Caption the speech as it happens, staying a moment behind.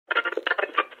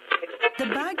The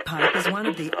bagpipe is one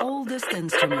of the oldest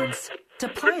instruments. To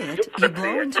play it, you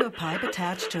blow into a pipe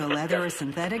attached to a leather or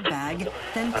synthetic bag,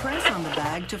 then press on the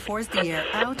bag to force the air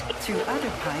out through other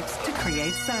pipes to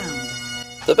create sound.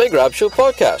 The Big Rab Show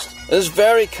podcast is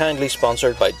very kindly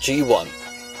sponsored by G1.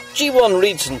 G1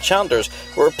 reeds and chanters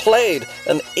were played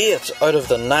in 8 out of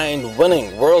the 9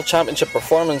 winning World Championship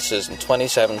performances in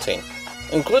 2017,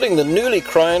 including the newly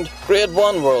crowned Grade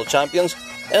 1 World Champions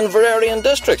in Verarian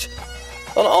District,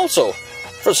 and also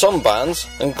for some bands,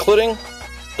 including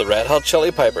the Red Hot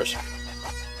Chili Peppers.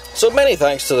 So many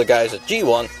thanks to the guys at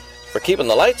G1 for keeping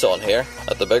the lights on here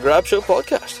at the Big Rab Show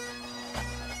podcast.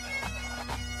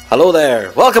 Hello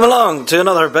there, welcome along to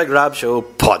another Big Rab Show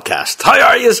podcast. How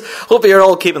are yous? Hope you're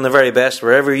all keeping the very best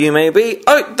wherever you may be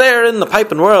out there in the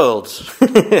piping world.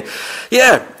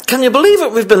 Yeah, can you believe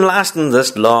it? We've been lasting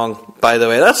this long, by the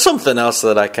way. That's something else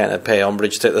that I kind of pay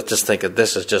umbrage to. I just think that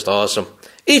this is just awesome.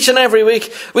 Each and every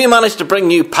week, we manage to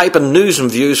bring you piping news and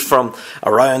views from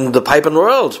around the piping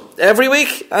world. Every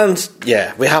week, and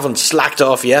yeah, we haven't slacked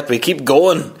off yet. We keep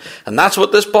going. And that's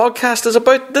what this podcast is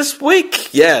about this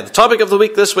week. Yeah, the topic of the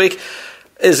week this week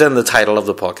is in the title of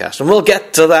the podcast. And we'll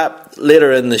get to that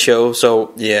later in the show.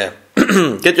 So, yeah,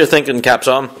 get your thinking caps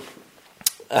on.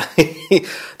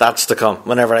 That's to come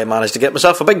whenever I manage to get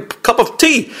myself a big cup of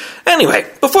tea. Anyway,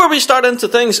 before we start into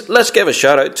things, let's give a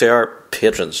shout out to our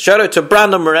patrons. Shout out to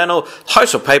Brandon Moreno,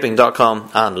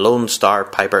 houseofpiping.com and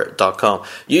LoneStarPiper.com.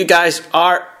 You guys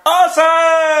are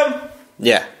awesome!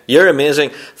 Yeah, you're amazing.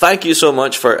 Thank you so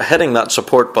much for hitting that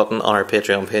support button on our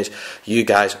Patreon page. You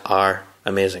guys are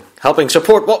amazing. Helping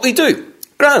support what we do.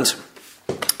 Grand.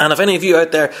 And if any of you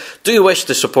out there do wish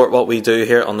to support what we do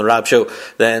here on the Rab Show,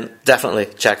 then definitely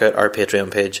check out our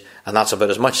Patreon page. And that's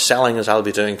about as much selling as I'll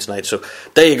be doing tonight. So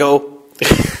there you go.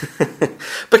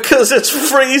 Because it's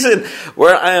freezing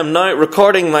where I am now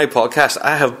recording my podcast.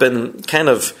 I have been kind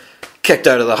of kicked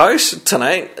out of the house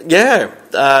tonight. Yeah,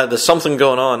 there's something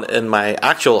going on in my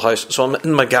actual house. So I'm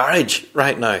in my garage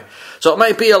right now. So it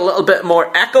might be a little bit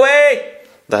more echoey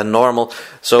than normal,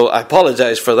 so I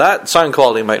apologise for that. Sound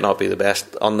quality might not be the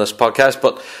best on this podcast,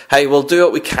 but hey, we'll do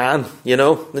what we can, you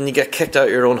know. When you get kicked out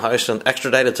of your own house and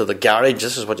extradited to the garage,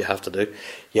 this is what you have to do.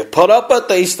 You put up with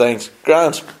these things.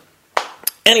 Grand.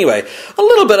 Anyway, a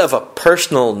little bit of a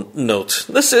personal note.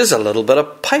 This is a little bit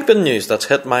of piping news that's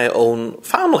hit my own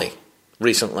family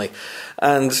recently,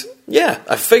 and yeah,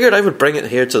 I figured I would bring it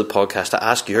here to the podcast to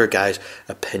ask your guys'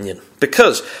 opinion.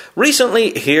 Because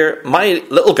recently here, my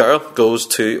little girl goes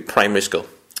to primary school.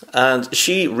 And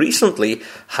she recently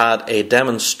had a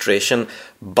demonstration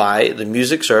by the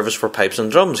Music Service for Pipes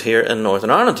and Drums here in Northern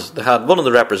Ireland. They had one of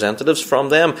the representatives from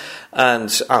them,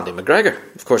 and Andy McGregor.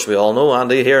 Of course, we all know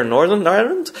Andy here in Northern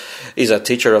Ireland. He's a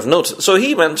teacher of note. So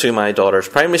he went to my daughter's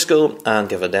primary school and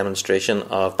gave a demonstration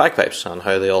of bagpipes and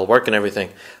how they all work and everything.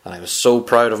 And I was so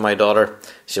proud of my daughter.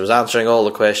 She was answering all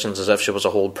the questions as if she was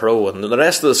a whole pro. And the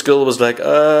rest of the school was like,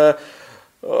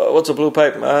 what's a blue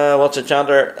pipe? What's a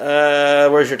chanter?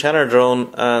 Where's your tenor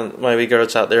drone? And my wee girl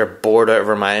sat there bored out of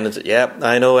her mind and said, yep,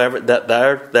 I know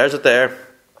there's it there.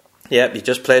 Yep, you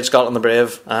just played Scotland the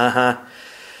Brave.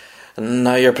 And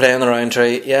now you're playing the round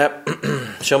tree. Yep.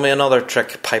 Show me another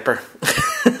trick, Piper.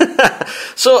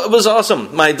 So it was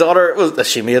awesome. My daughter,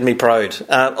 she made me proud.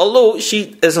 Although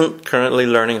she isn't currently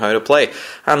learning how to play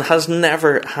and has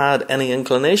never had any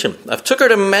inclination. I've took her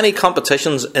to many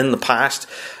competitions in the past.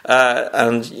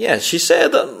 And yeah, she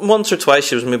said that once or twice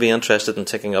she was maybe interested in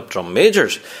taking up drum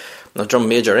majors. No, drum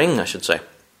majoring, I should say.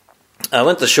 I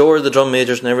went to show her the drum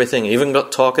majors and everything. Even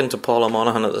got talking to Paula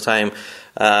Monaghan at the time.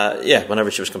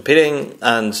 Whenever she was competing.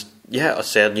 And yeah, I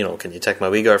said, can you take my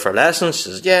wee girl for lessons? She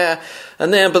says, yeah.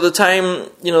 And then by the time,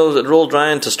 it rolled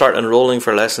round to start enrolling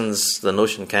for lessons, the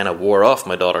notion kind of wore off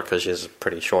my daughter because she has a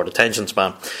pretty short attention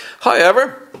span.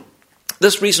 However,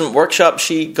 this recent workshop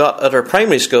she got at her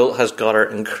primary school has got her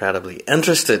incredibly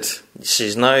interested.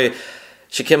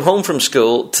 She came home from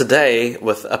school today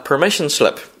with a permission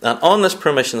slip. And on this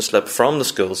permission slip from the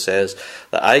school says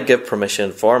that I give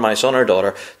permission for my son or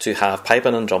daughter to have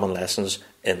piping and drumming lessons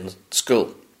in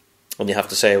school. And you have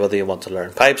to say whether you want to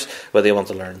learn pipes, whether you want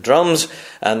to learn drums,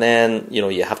 and then,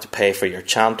 you have to pay for your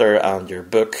chanter and your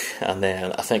book, and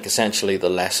then I think essentially the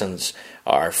lessons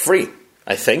are free,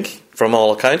 I think, from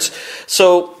all accounts.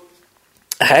 So,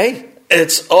 hey,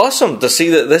 it's awesome to see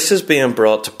that this is being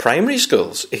brought to primary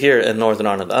schools here in Northern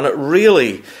Ireland, and it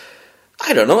really,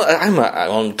 I don't know, I'm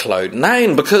on cloud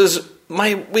 9 because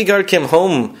my wee girl came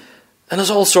home and is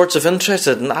all sorts of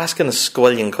interested in asking us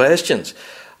squillion questions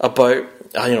about,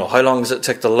 how long does it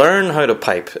take to learn how to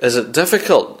pipe? Is it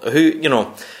difficult?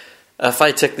 if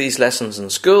I take these lessons in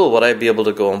school, would I be able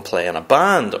to go and play in a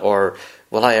band, or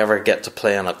will I ever get to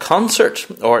play in a concert,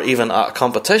 or even at a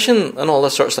competition, and all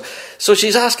this sort of stuff? So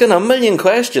she's asking a million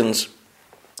questions.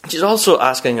 She's also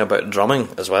asking about drumming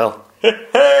as well.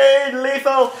 Hey,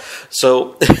 lethal!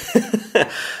 So,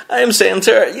 I am saying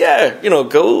to her, yeah,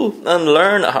 go and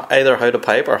learn either how to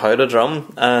pipe or how to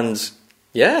drum, and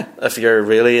yeah, if you're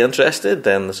really interested,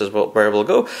 then this is where we'll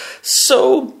go.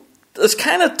 So, this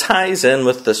kind of ties in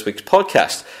with this week's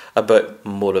podcast about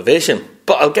motivation,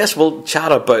 but I guess we'll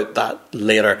chat about that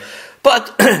later.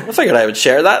 But I figured I would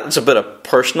share that. It's a bit of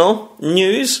personal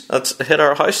news that's hit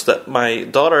our house, that my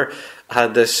daughter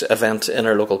had this event in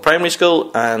her local primary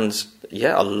school, and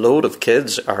yeah, a load of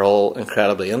kids are all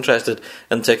incredibly interested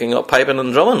in taking up piping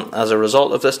and drumming as a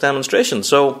result of this demonstration.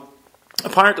 So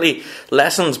apparently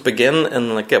lessons begin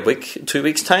in like a week, 2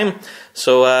 weeks time.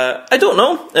 So I don't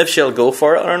know if she'll go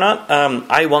for it or not.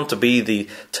 I want to be the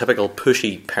typical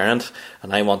pushy parent,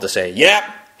 and I want to say,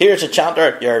 yeah, here's a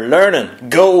chanter, you're learning,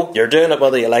 go, you're doing it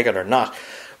whether you like it or not.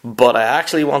 But I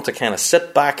actually want to kind of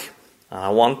sit back, and I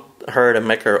want her to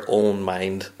make her own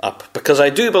mind up, because I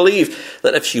do believe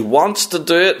that if she wants to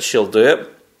do it, she'll do it,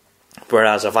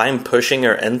 whereas if I'm pushing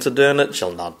her into doing it,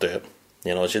 she'll not do it.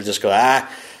 She'll just go,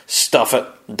 stuff it,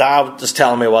 Dad just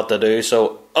telling me what to do,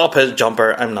 so up his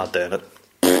jumper, I'm not doing it.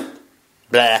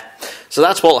 Blah. So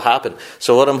that's what will happen.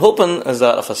 So what I'm hoping is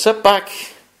that if I sit back,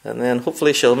 and then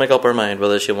hopefully she'll make up her mind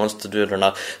whether she wants to do it or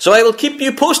not. So I will keep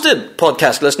you posted,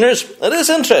 podcast listeners. It is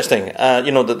interesting,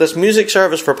 that this music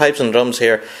service for pipes and drums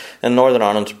here in Northern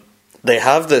Ireland, they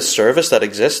have this service that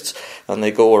exists, and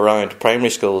they go around primary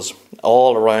schools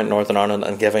all around Northern Ireland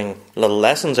and giving little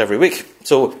lessons every week.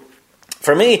 So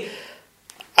for me,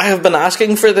 I have been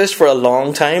asking for this for a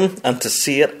long time, and to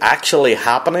see it actually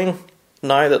happening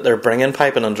now that they're bringing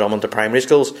piping and drumming to primary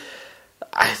schools,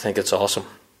 I think it's awesome.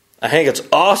 I think it's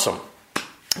awesome.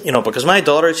 Because my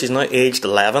daughter, she's now aged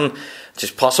 11. She's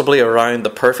possibly around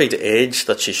the perfect age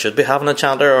that she should be having a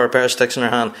chanter or a pair of sticks in her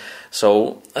hand.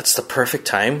 So it's the perfect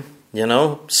time,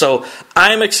 So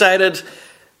I'm excited.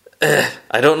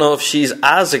 I don't know if she's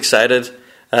as excited,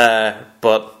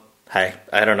 but hey,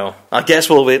 I don't know. I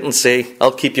guess we'll wait and see.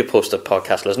 I'll keep you posted,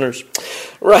 podcast listeners.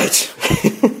 Right.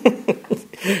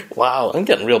 Wow, I'm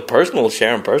getting real personal,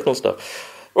 sharing personal stuff.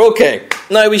 Okay,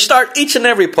 now we start each and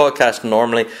every podcast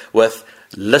normally with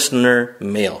listener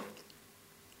mail.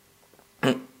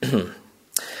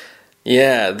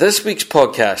 Yeah, this week's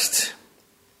podcast,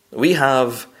 we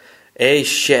have a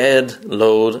shed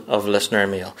load of listener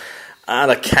mail, and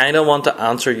I kind of want to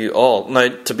answer you all. Now,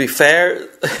 to be fair,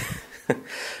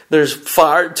 there's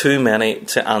far too many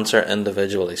to answer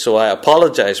individually, so I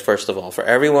apologise first of all for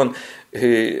everyone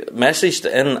who messaged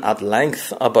in at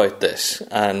length about this.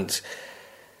 And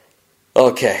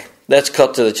okay, let's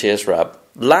cut to the chase, Rab.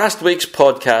 Last week's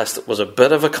podcast was a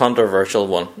bit of a controversial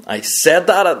one. I said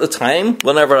that at the time,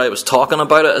 whenever I was talking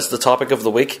about it as the topic of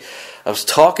the week. I was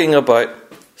talking about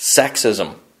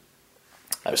sexism.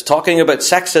 I was talking about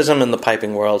sexism in the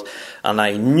piping world, and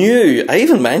I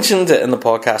even mentioned it in the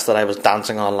podcast that I was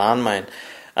dancing on landmine.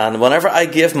 And whenever I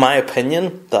gave my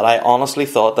opinion that I honestly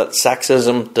thought that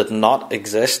sexism did not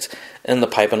exist in the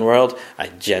piping world, I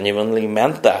genuinely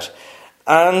meant that.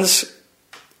 And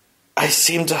I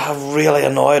seem to have really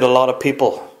annoyed a lot of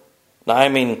people. Now, I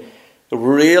mean,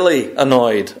 really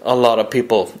annoyed a lot of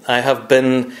people. I have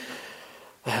been,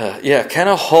 kind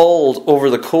of hauled over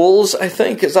the coals, I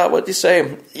think. Is that what you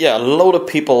say? Yeah, a load of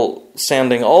people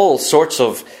sending all sorts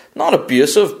of, not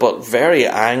abusive, but very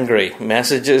angry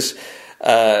messages,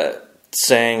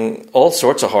 saying all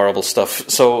sorts of horrible stuff.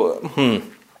 So,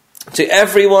 to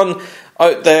everyone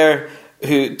out there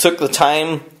who took the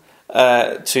time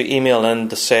to email in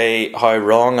to say how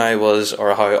wrong I was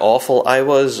or how awful I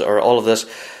was or all of this,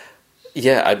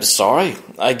 yeah, I'm sorry.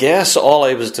 I guess all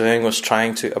I was doing was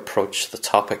trying to approach the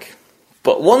topic.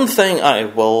 But one thing I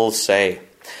will say,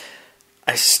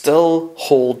 I still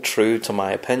hold true to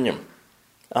my opinion.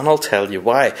 And I'll tell you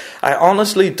why. I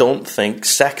honestly don't think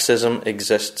sexism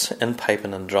exists in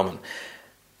piping and drumming.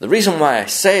 The reason why I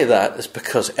say that is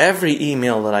because every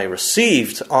email that I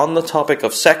received on the topic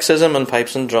of sexism in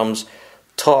pipes and drums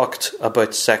talked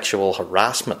about sexual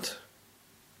harassment.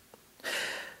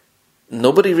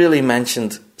 Nobody really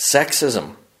mentioned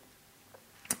sexism.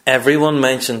 Everyone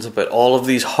mentioned about all of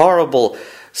these horrible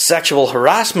sexual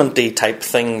harassment-y type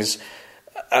things.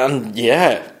 And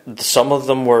yeah, some of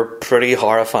them were pretty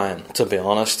horrifying, to be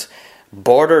honest.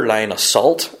 Borderline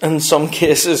assault in some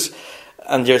cases.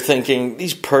 And you're thinking,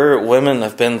 these poor women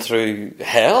have been through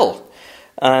hell.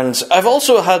 And I've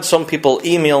also had some people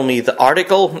email me the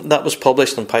article that was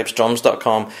published on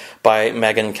pipesdrums.com by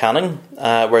Megan Canning,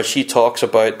 where she talks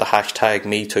about the hashtag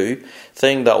 #MeToo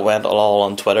thing that went all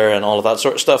on Twitter and all of that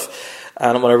sort of stuff.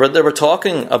 And when I read, they were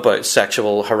talking about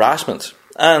sexual harassment.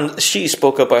 And she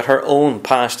spoke about her own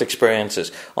past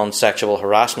experiences on sexual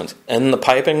harassment in the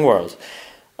piping world.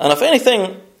 And if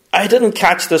anything, I didn't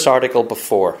catch this article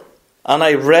before. And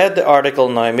I read the article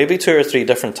now maybe 2 or 3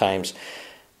 different times.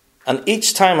 And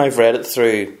each time I've read it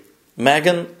through,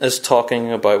 Megan is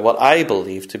talking about what I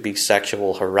believe to be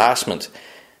sexual harassment,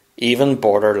 even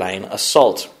borderline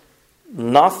assault.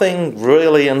 Nothing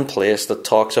really in place that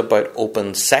talks about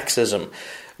open sexism,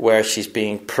 where she's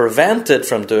being prevented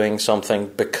from doing something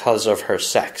because of her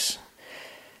sex.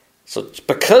 So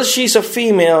because she's a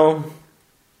female,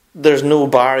 there's no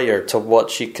barrier to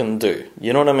what she can do.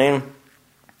 You know what I mean?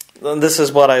 And this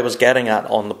is what I was getting at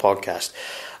on the podcast.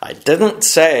 I didn't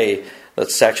say that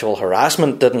sexual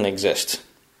harassment didn't exist,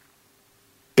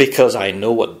 because I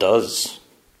know it does.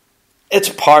 It's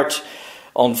part,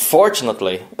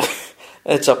 unfortunately,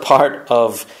 it's a part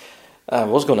of, I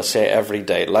was going to say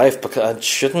everyday life, because it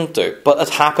shouldn't do, but it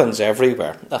happens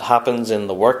everywhere. It happens in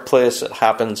the workplace, it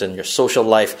happens in your social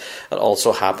life, it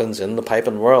also happens in the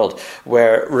piping world,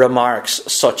 where remarks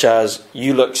such as,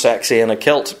 "you look sexy in a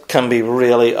kilt," can be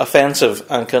really offensive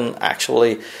and can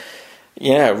actually,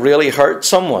 really hurt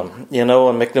someone,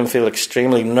 and make them feel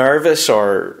extremely nervous,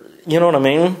 or, you know what I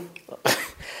mean?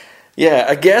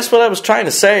 I guess what I was trying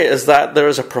to say is that there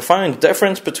is a profound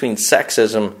difference between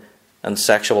sexism and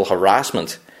sexual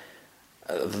harassment.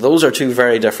 Those are 2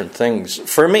 very different things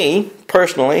for me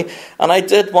personally, and I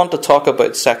did want to talk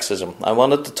about sexism. I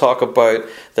wanted to talk about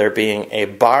there being a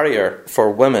barrier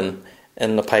for women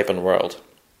in the piping world.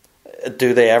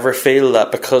 Do they ever feel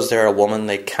that because they're a woman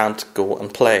they can't go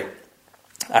and play?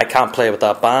 I can't play with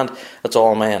that band, it's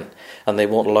all men, and they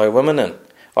won't allow women in.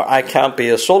 Or I can't be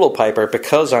a solo piper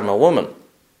because I'm a woman.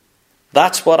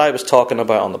 That's what I was talking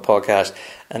about on the podcast.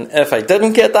 And if I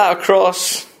didn't get that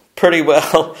across pretty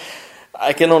well,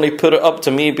 I can only put it up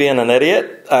to me being an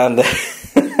idiot. And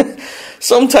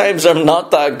sometimes I'm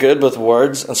not that good with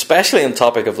words, especially in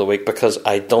Topic of the Week, because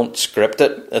I don't script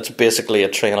it. It's basically a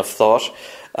train of thought.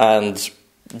 And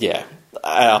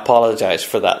I apologise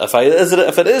for that.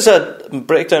 If it is a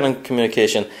breakdown in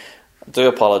communication, I do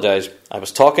apologise. I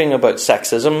was talking about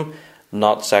sexism,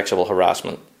 not sexual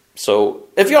harassment. So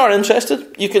if you are interested,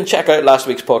 you can check out last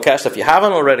week's podcast. If you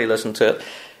haven't already listened to it,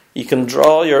 you can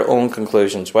draw your own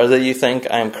conclusions, whether you think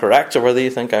I'm correct or whether you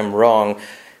think I'm wrong.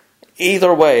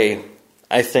 Either way,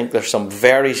 I think there's some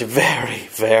very, very,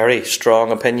 very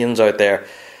strong opinions out there.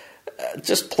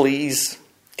 Just please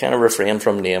kind of refrain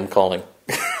from name calling.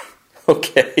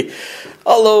 Okay.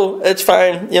 Although it's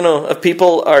fine, if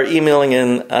people are emailing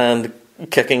in and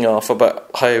kicking off about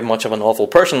how much of an awful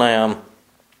person I am,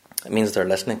 it means they're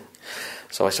listening.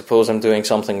 So I suppose I'm doing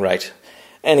something right.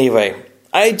 Anyway,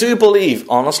 I do believe,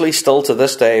 honestly, still to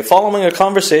this day, following a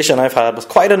conversation I've had with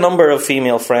quite a number of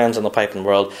female friends in the piping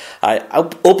world, I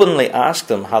openly asked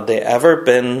them, had they ever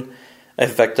been a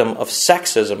victim of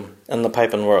sexism in the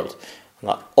piping world?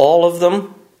 Not all of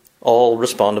them all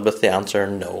responded with the answer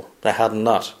no. They had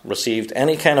not received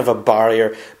any kind of a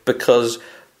barrier because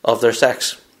of their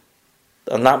sex.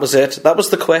 And that was it. That was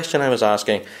the question I was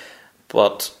asking.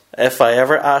 But if I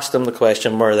ever asked them the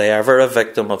question, were they ever a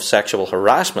victim of sexual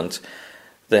harassment,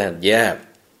 then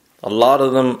a lot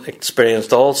of them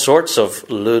experienced all sorts of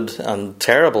lewd and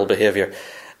terrible behaviour.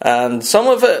 And some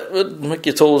of it would make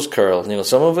your toes curl.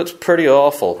 Some of it's pretty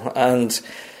awful. And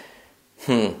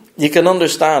you can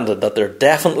understand that there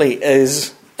definitely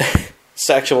is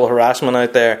sexual harassment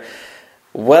out there.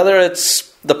 Whether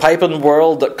it's the piping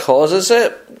world that causes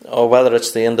it, or whether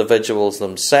it's the individuals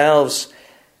themselves,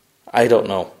 I don't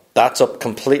know. That's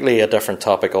completely a different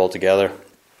topic altogether.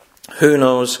 Who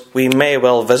knows? We may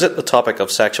well visit the topic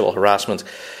of sexual harassment.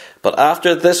 But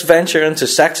after this venture into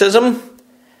sexism,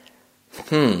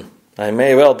 I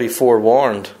may well be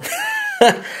forewarned.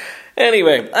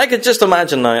 Anyway, I could just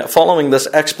imagine now, following this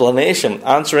explanation,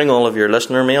 answering all of your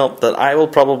listener mail, that I will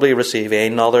probably receive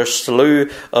another slew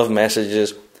of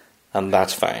messages, and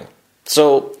that's fine.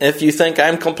 So, if you think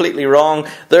I'm completely wrong,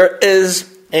 there is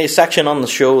a section on the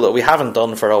show that we haven't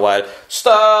done for a while.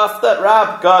 Stuff that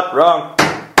Rab got wrong.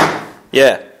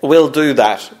 Yeah, we'll do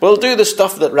that. We'll do the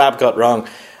stuff that Rab got wrong,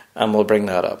 and we'll bring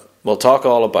that up. We'll talk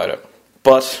all about it.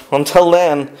 But until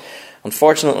then,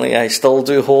 unfortunately, I still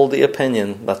do hold the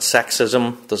opinion that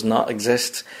sexism does not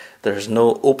exist. There's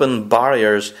no open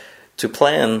barriers to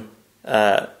playing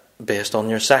based on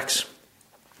your sex.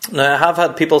 Now, I have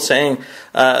had people saying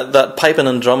that piping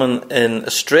and drumming in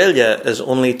Australia is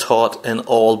only taught in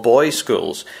all-boys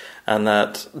schools, and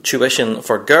that tuition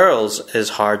for girls is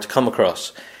hard to come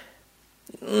across.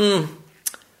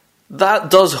 That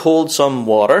does hold some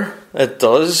water. It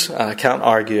does. I can't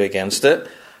argue against it.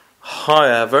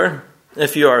 However,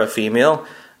 if you are a female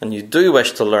and you do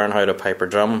wish to learn how to pipe or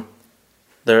drum,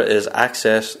 there is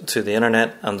access to the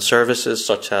internet and services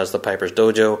such as the Piper's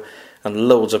Dojo, and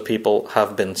loads of people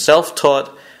have been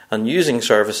self-taught, and using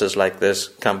services like this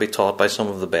can be taught by some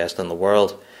of the best in the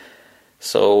world.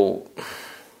 So,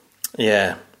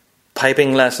 yeah,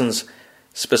 piping lessons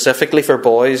specifically for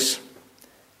boys,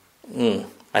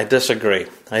 I disagree.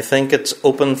 I think it's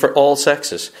open for all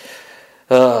sexes.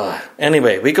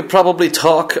 Anyway, we could probably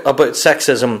talk about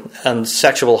sexism and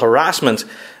sexual harassment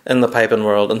in the piping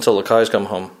world until the cows come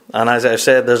home. And as I've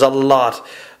said, there's a lot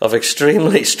of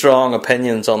extremely strong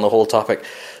opinions on the whole topic.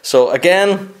 So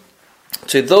again,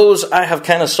 to those I have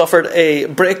kind of suffered a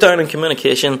breakdown in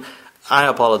communication, I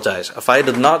apologise. If I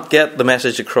did not get the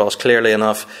message across clearly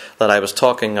enough that I was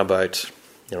talking about,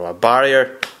 a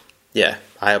barrier, yeah,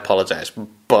 I apologise.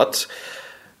 But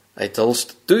I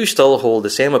do still hold the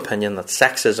same opinion that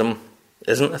sexism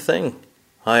isn't a thing.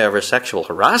 However, sexual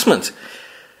harassment,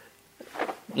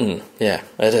 yeah,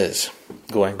 it is,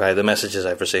 going by the messages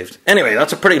I've received. Anyway,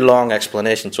 that's a pretty long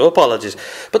explanation, so apologies.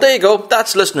 But there you go,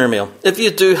 that's listener mail. If you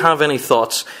do have any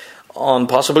thoughts on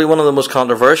possibly one of the most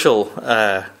controversial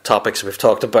topics we've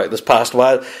talked about this past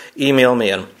while, email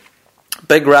me in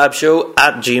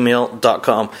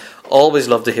bigrabshow@gmail.com. Always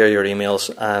love to hear your emails,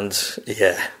 and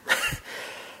yeah,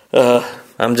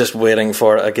 I'm just waiting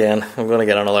for it again. I'm going to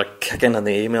get another kicking in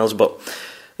the emails, but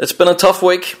it's been a tough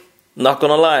week. Not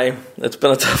going to lie, it's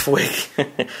been a tough week.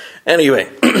 Anyway,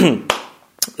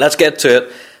 let's get to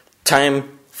it.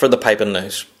 Time for the piping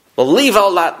news. We'll leave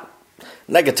all that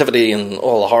negativity and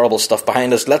all the horrible stuff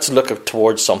behind us. Let's look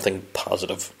towards something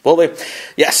positive, will we?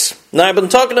 Yes. Now, I've been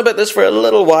talking about this for a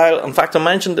little while. In fact, I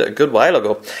mentioned it a good while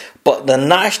ago. But the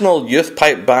National Youth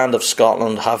Pipe Band of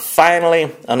Scotland have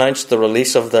finally announced the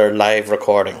release of their live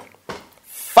recording.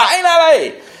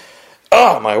 Finally!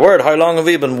 Oh, my word, how long have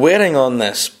we been waiting on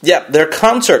this? Yeah, their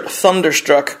concert,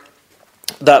 Thunderstruck,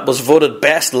 that was voted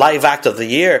Best Live Act of the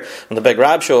Year in the Big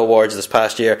Rab Show Awards this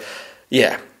past year.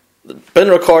 Yeah, been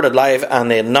recorded live, and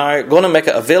they're now going to make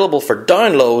it available for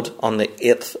download on the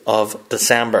 8th of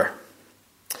December.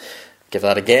 Give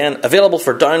that again. Available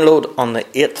for download on the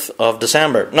 8th of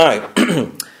December. Now,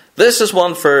 this is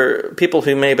one for people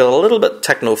who may be a little bit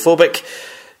technophobic.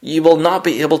 You will not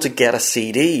be able to get a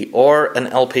CD or an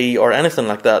LP or anything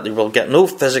like that. You will get no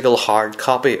physical hard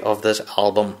copy of this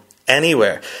album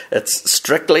anywhere. It's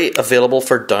strictly available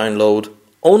for download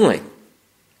only.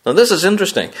 Now, this is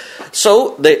interesting.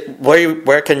 So,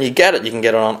 where can you get it? You can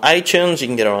get it on iTunes, you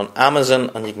can get it on Amazon,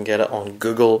 and you can get it on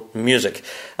Google Music.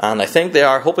 And I think they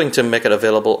are hoping to make it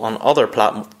available on other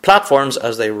platforms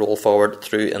as they roll forward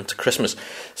through into Christmas.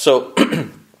 So,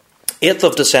 8th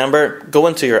of December, go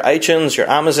into your iTunes, your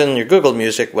Amazon, your Google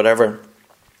Music, whatever.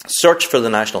 Search for the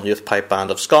National Youth Pipe Band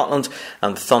of Scotland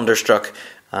and Thunderstruck.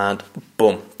 And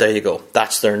boom, there you go.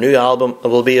 That's their new album. It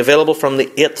will be available from the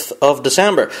 8th of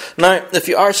December. Now, if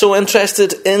you are so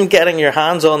interested in getting your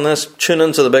hands on this, tune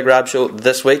into the Big Rab Show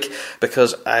this week,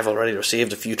 because I've already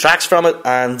received a few tracks from it,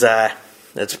 and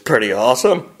it's pretty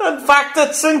awesome. In fact,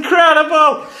 it's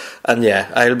incredible. And yeah,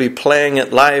 I'll be playing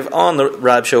it live on the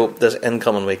Rab Show this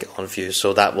incoming week on Fuse,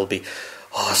 so that will be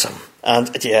awesome. And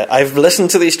yeah, I've listened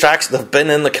to these tracks. They've been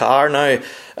in the car now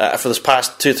for this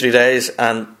past 2-3 days,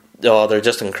 and they're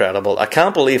just incredible. I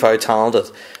can't believe how talented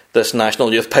this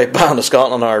National Youth Pipe Band of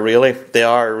Scotland are, really. They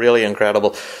are really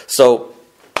incredible. So,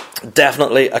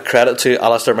 definitely a credit to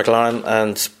Alistair McLaren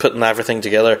and putting everything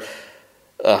together.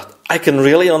 I can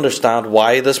really understand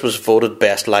why this was voted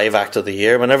Best Live Act of the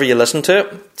Year whenever you listen to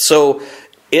it. So,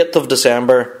 8th of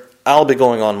December, I'll be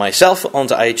going on myself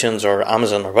onto iTunes or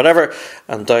Amazon or whatever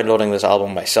and downloading this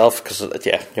album myself, because,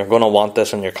 yeah, you're going to want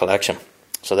this in your collection.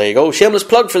 So there you go, shameless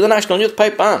plug for the National Youth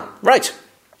Pipe Band. Right.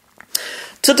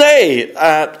 Today,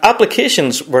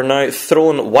 applications were now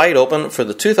thrown wide open for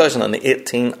the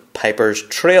 2018 Piper's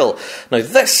Trail. Now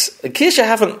this, in case you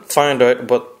haven't found out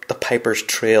what the Piper's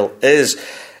Trail is,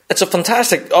 it's a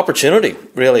fantastic opportunity,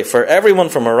 really, for everyone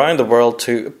from around the world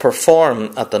to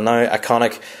perform at the now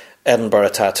iconic Edinburgh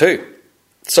Tattoo.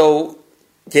 So,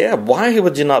 yeah, why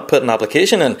would you not put an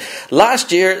application in?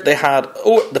 Last year, they had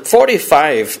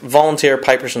 45 volunteer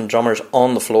pipers and drummers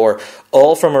on the floor,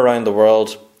 all from around the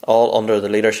world, all under the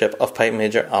leadership of Pipe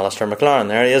Major Alistair McLaren.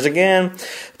 There he is again,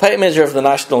 Pipe Major of the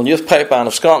National Youth Pipe Band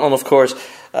of Scotland, of course.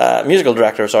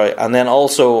 and then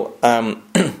also,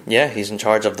 he's in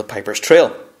charge of the Piper's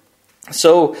Trail.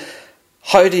 So,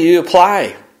 how do you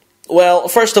apply? Well,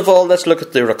 first of all, let's look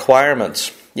at the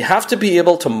requirements. You have to be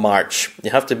able to march.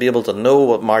 You have to be able to know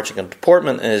what marching and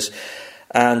deportment is,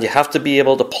 and you have to be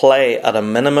able to play at a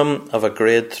minimum of a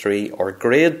Grade 3 or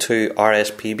Grade 2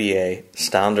 RSPBA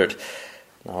standard.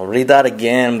 I'll read that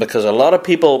again because a lot of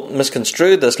people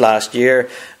misconstrued this last year,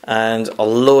 and a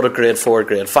load of Grade 4,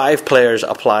 Grade 5 players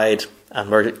applied and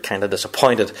were kind of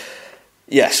disappointed.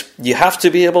 Yes, you have to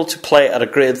be able to play at a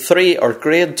Grade 3 or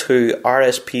Grade 2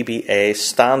 RSPBA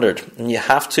standard. And you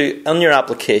have to, in your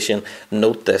application,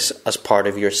 note this as part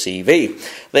of your CV.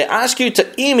 They ask you to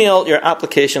email your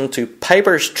application to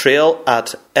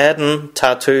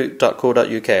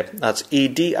piperstrail@edintattoo.co.uk. That's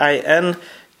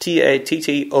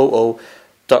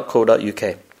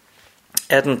EDINTATTOO.co.uk.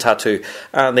 Edin Tattoo,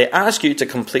 and they ask you to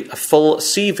complete a full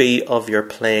CV of your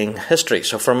playing history.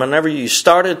 So from whenever you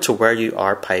started to where you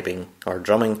are piping or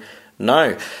drumming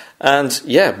now. And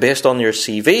yeah, based on your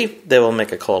CV, they will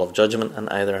make a call of judgment and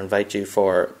either invite you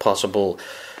for possible,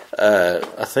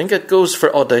 I think it goes for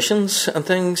auditions and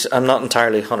things. I'm not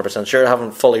entirely 100% sure, I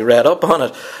haven't fully read up on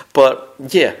it. But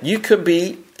yeah, you could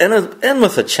be in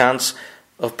with a chance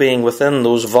of being within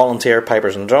those volunteer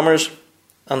pipers and drummers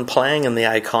and playing in the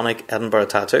iconic Edinburgh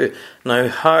Tattoo. Now,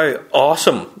 how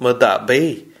awesome would that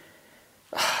be?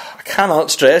 I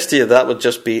cannot stress to you, that would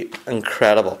just be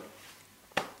incredible.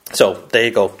 So, there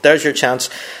you go. There's your chance.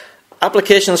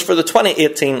 Applications for the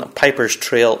 2018 Piper's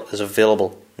Trail is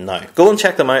available now. Go and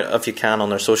check them out if you can on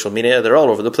their social media. They're all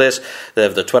over the place. They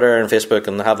have their Twitter and Facebook,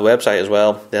 and they have the website as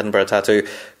well, the Edinburgh Tattoo.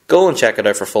 Go and check it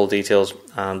out for full details,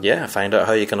 and yeah, find out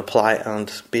how you can apply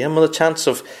and be in with a chance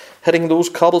of hitting those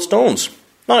cobblestones.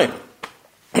 Now,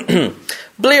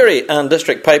 Bleary and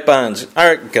District Pipe Bands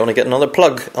are going to get another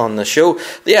plug on the show.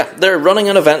 Yeah, they're running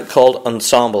an event called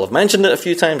Ensemble. I've mentioned it a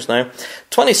few times now.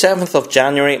 27th of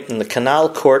January in the Canal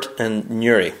Court in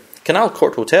Newry. Canal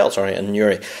Court Hotel, in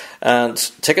Newry. And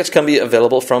tickets can be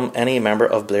available from any member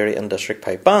of Bleary and District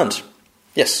Pipe Bands.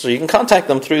 Yes, so you can contact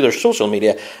them through their social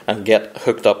media and get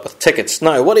hooked up with tickets.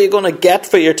 Now, what are you going to get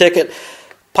for your ticket?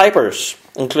 Pipers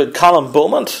include Colin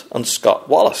Beaumont and Scott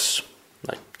Wallace.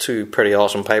 Two pretty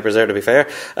awesome pipers there, to be fair.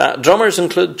 Drummers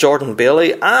include Jordan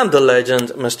Bailey and the legend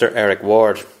Mr. Eric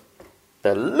Ward.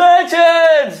 The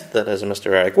legend! That is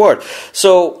Mr. Eric Ward.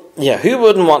 So, yeah, who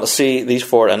wouldn't want to see these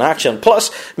four in action?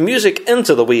 Plus, music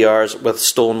into the wee hours with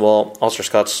Stonewall, Ulster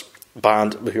Scots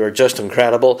band, who are just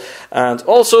incredible. And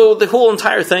also, the whole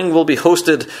entire thing will be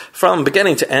hosted from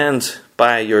beginning to end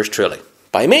by yours truly.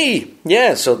 By me!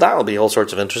 Yeah, so that'll be all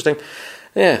sorts of interesting.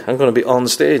 Yeah, I'm going to be on the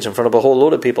stage in front of a whole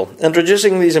load of people,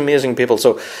 introducing these amazing people,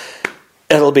 so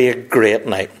it'll be a great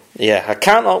night. Yeah, I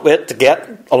cannot wait to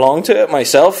get along to it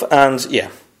myself, and yeah,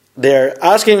 they're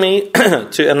asking me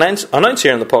to announce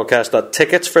here in the podcast that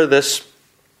tickets for this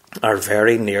are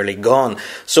very nearly gone.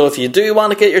 So if you do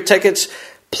want to get your tickets,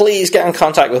 please get in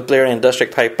contact with Bleary and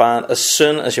District Pipe Band as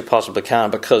soon as you possibly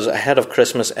can, because ahead of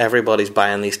Christmas everybody's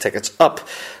buying these tickets up.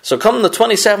 So come the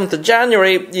 27th of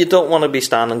January, you don't want to be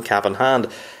standing cap in hand.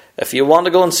 If you want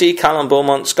to go and see Colin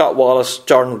Beaumont, Scott Wallace,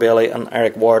 Jordan Bailey and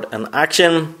Eric Ward in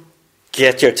action,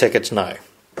 get your tickets now.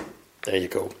 There you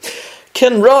go.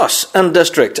 Kinross and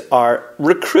District are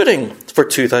recruiting for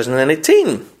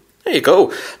 2018. There you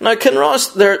go. Now,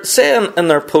 Kinross, they're saying in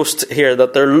their post here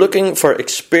that they're looking for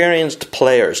experienced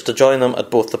players to join them at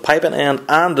both the piping end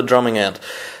and the drumming end.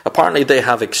 Apparently, they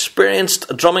have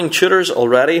experienced drumming tutors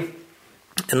already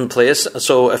in place,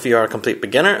 so if you are a complete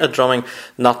beginner at drumming,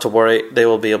 not to worry, they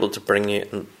will be able to bring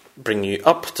you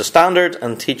up to standard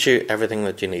and teach you everything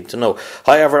that you need to know.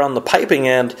 However, on the piping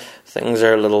end, things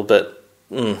are a little bit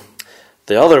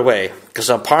the other way, because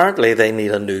apparently they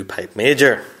need a new pipe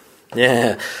major.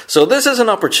 Yeah, so this is an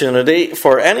opportunity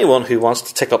for anyone who wants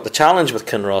to take up the challenge with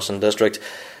Kinross and District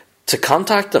to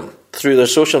contact them through their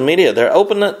social media. They're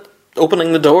opening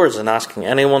the doors and asking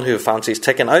anyone who fancies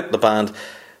taking out the band,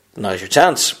 now's your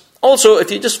chance. Also,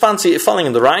 if you just fancy falling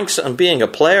in the ranks and being a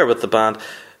player with the band,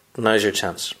 now's your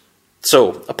chance.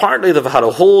 So, apparently they've had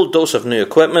a whole dose of new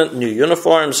equipment, new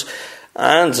uniforms,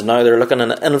 and now they're looking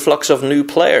at an influx of new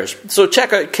players. So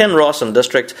check out Kinross and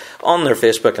District on their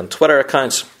Facebook and Twitter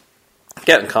accounts.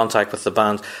 Get in contact with the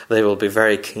band. They will be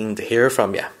very keen to hear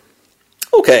from you.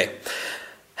 Okay.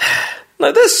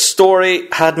 Now this story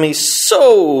had me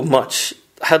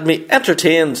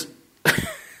entertained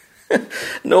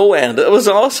no end. It was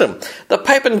awesome. The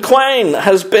Piping Quine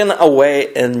has been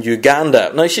away in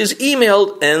Uganda. Now she's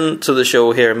emailed into the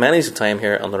show here many a time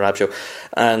here on the Rap Show,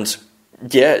 and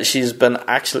yeah, she's been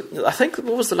actually, I think,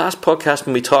 what was the last podcast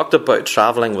when we talked about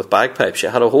travelling with bagpipes? She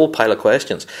had a whole pile of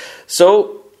questions.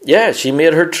 So, yeah, she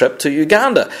made her trip to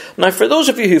Uganda. Now, for those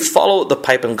of you who follow the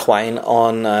Pipe and Quine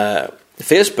on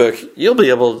Facebook, you'll be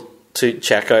able to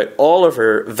check out all of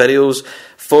her videos,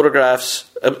 photographs.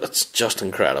 It's just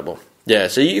incredible. Yeah,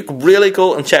 so you can really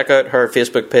go and check out her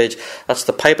Facebook page. That's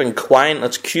the Pipe and Quine.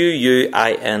 That's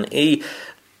Quine.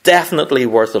 Definitely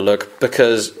worth a look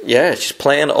because, yeah, she's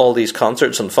playing all these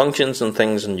concerts and functions and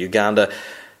things in Uganda,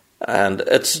 and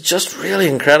it's just really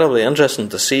incredibly interesting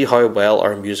to see how well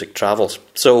our music travels.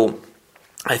 So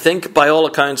I think, by all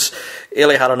accounts,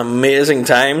 Ailey had an amazing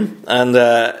time, and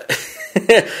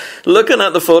looking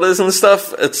at the photos and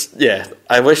stuff,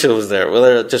 I wish it was there.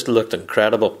 Well, it just looked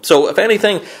incredible. So if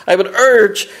anything, I would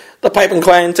urge the Pipe and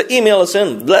Quine to email us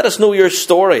in. Let us know your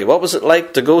story. What was it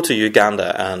like to go to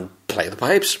Uganda and play the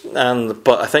pipes?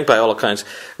 But I think, by all accounts,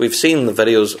 we've seen the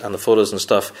videos and the photos and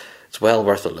stuff. It's well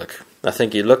worth a look. I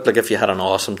think you looked like if you had an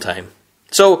awesome time.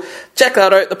 So check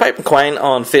that out, the Pipe and Quine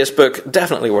on Facebook.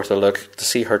 Definitely worth a look to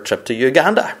see her trip to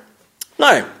Uganda.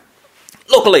 Now,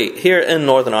 locally, here in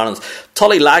Northern Ireland,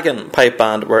 Tullylagan Pipe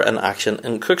Band were in action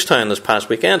in Cookstown this past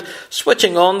weekend,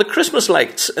 switching on the Christmas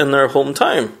lights in their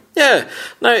hometown. Yeah,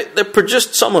 now, they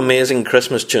produced some amazing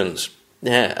Christmas tunes.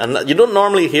 Yeah, and you don't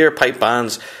normally hear pipe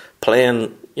bands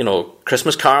playing,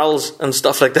 Christmas carols and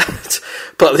stuff like that,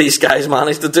 but these guys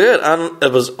managed to do it, and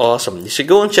it was awesome. You should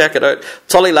go and check it out.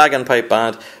 Tullylagan Pipe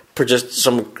Band produced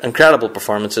some incredible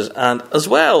performances, and as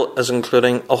well as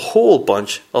including a whole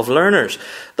bunch of learners.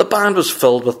 The band was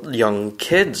filled with young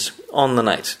kids on the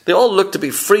night. They all looked to be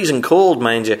freezing cold,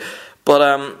 mind you, but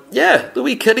the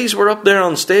wee kiddies were up there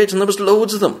on stage, and there was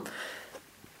loads of them.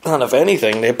 And if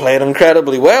anything, they played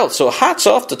incredibly well. So hats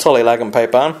off to Tullylagan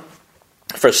Pipe Band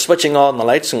for switching on the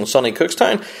lights in sunny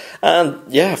Cookstown,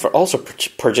 and for also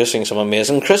producing some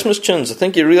amazing Christmas tunes. I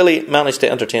think you really managed to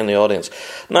entertain the audience.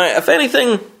 Now, if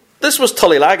anything, this was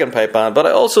Tullylagan Pipe Band, but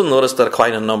I also noticed that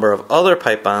quite a number of other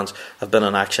pipe bands have been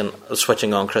in action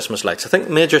switching on Christmas lights. I think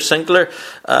Major Sinclair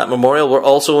Memorial were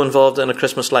also involved in a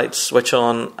Christmas light switch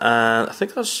on, and I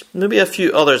think there's maybe a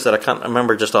few others that I can't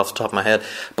remember just off the top of my head.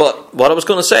 But what I was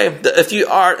going to say, if you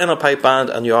are in a pipe band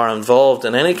and you are involved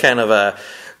in any kind of a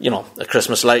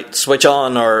Christmas light switch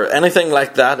on or anything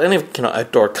like that, any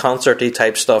outdoor concerty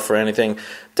type stuff or anything,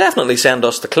 definitely send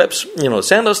us the clips,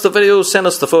 send us the videos, send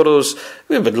us the photos.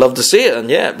 We would love to see it, and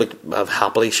we'd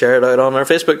happily share it out on our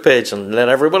Facebook page and let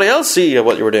everybody else see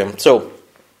what you were doing. So,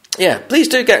 please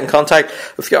do get in contact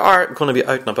if you are going to be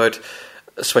out and about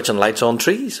switching lights on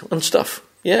trees and stuff.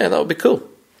 Yeah, that would be cool.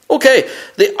 Okay,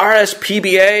 the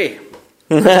RSPBA,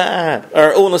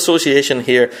 our own association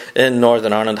here in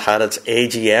Northern Ireland, had its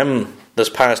AGM this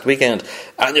past weekend,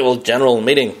 annual general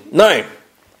meeting. Now,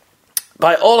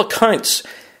 by all accounts,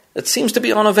 it seems to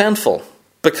be uneventful,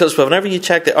 because whenever you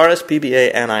check the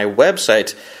RSPBA NI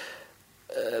website,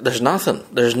 there's nothing.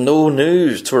 There's no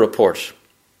news to report.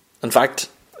 In fact,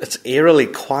 it's eerily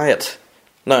quiet.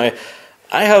 Now,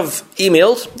 I have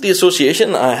emailed the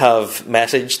association, I have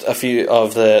messaged a few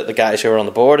of the guys who are on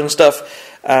the board and stuff,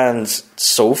 and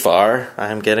so far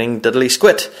I'm getting diddly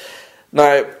squit.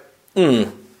 Now,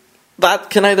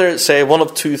 that can either say one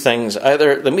of two things.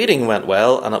 Either the meeting went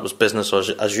well and it was business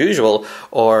as usual,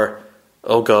 or,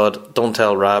 oh God, don't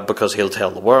tell Rab because he'll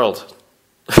tell the world.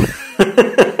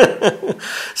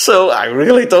 So I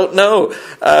really don't know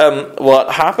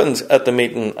what happened at the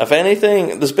meeting. If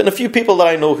anything, there's been a few people that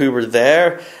I know who were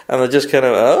there, and they just kind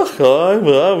of,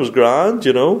 I was grand,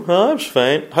 I was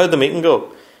fine. How'd the meeting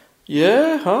go?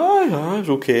 Yeah, I was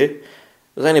okay.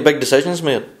 Was any big decisions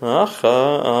made?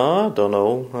 I don't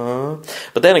know.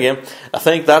 But then again, I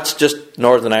think that's just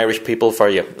Northern Irish people for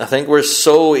you. I think we're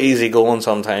so easygoing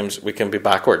sometimes we can be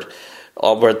backward.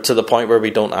 We're to the point where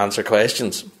we don't answer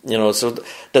questions. So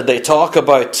did they talk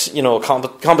about,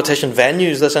 competition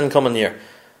venues this incoming year?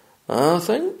 I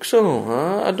think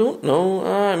so. I don't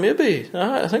know. Maybe.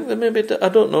 I think they maybe did. I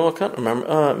don't know. I can't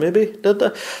remember. Maybe did they?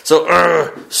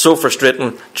 So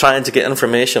frustrating trying to get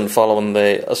information following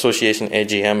the association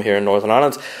AGM here in Northern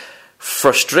Ireland.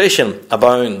 Frustration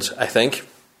abounds, I think.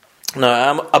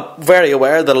 Now, I'm very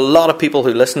aware that a lot of people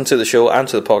who listen to the show and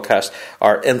to the podcast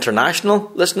are international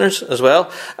listeners as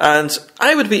well, and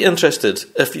I would be interested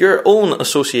if your own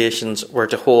associations were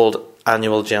to hold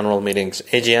annual general meetings,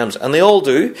 AGMs, and they all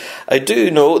do. I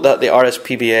do know that the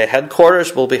RSPBA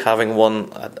headquarters will be having one,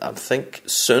 I think,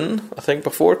 soon. I think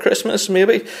before Christmas,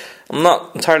 maybe. I'm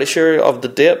not entirely sure of the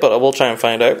date, but I will try and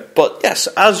find out. But yes,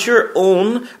 as your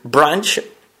own branch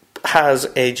has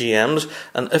AGMs,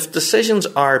 and if decisions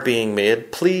are being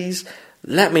made, please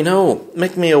let me know.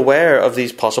 Make me aware of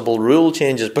these possible rule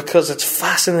changes, because it's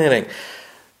fascinating.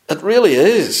 It really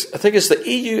is. I think it's the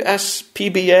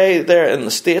EUSPBA there in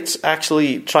the States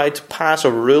actually tried to pass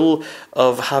a rule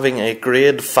of having a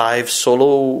grade 5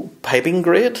 solo piping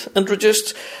grade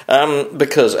introduced,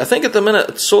 because I think at the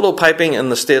minute solo piping in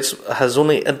the States has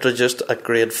only introduced a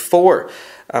grade 4,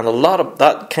 and a lot of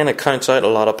that kind of counts out a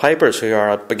lot of pipers who are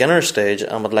at beginner stage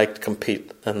and would like to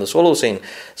compete in the solo scene.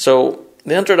 So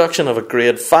the introduction of a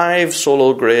grade 5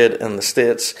 solo grade in the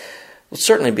States would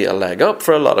certainly be a leg up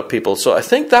for a lot of people. So I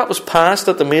think that was passed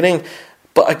at the meeting.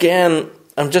 But again,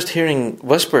 I'm just hearing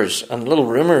whispers and little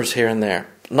rumours here and there.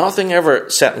 Nothing ever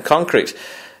set in concrete.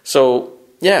 So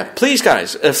yeah, please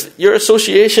guys, if your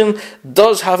association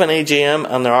does have an AGM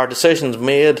and there are decisions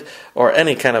made or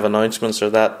any kind of announcements or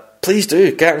that, please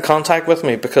do get in contact with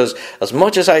me, because as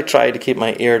much as I try to keep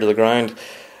my ear to the ground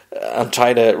and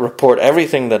try to report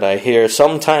everything that I hear,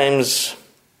 sometimes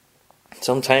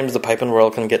the piping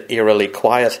world can get eerily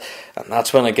quiet, and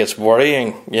that's when it gets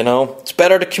worrying, you know. It's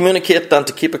better to communicate than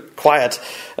to keep it quiet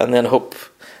and then hope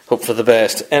for the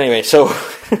best. Anyway, so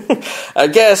I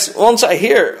guess once I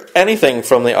hear anything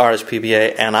from the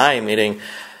RSPBA NI meeting,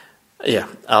 yeah,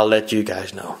 I'll let you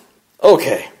guys know.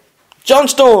 Okay.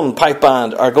 Johnstone Pipe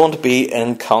Band are going to be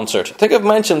in concert. I think I've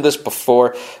mentioned this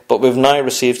before, but we've now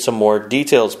received some more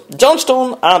details.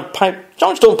 Johnstone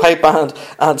Pipe Band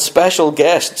and special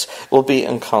guests will be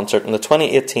in concert in the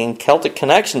 2018 Celtic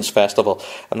Connections Festival,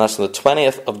 and that's on the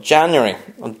 20th of January.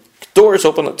 And doors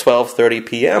open at 12:30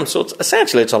 p.m, so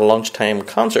it's a lunchtime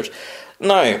concert.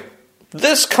 Now,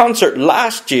 this concert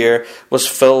spot was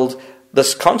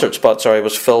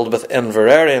filled with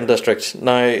Inverary District.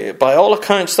 Now, by all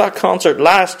accounts, that concert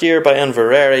last year by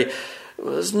Inverary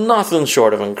was nothing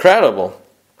short of incredible.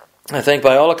 I think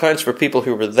by all accounts, for people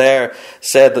who were there,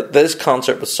 said that this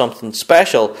concert was something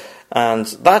special, and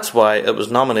that's why it was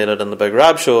nominated in the Big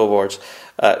Rab Show Awards.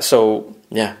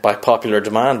 By popular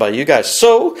demand by you guys.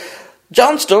 So,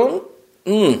 Johnstone,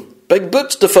 big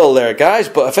boots to fill there, guys,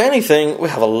 but if anything, we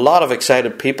have a lot of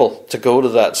excited people to go to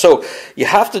that. So you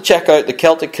have to check out the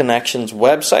Celtic Connections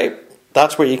website.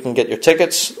 That's where you can get your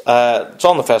tickets. It's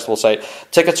on the festival site.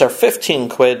 Tickets are 15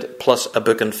 quid plus a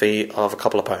booking fee of a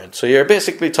couple of pounds. So you're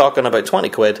basically talking about 20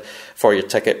 quid for your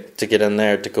ticket to get in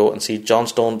there to go and see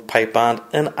Johnstone Pipe Band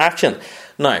in action.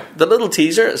 Now, the little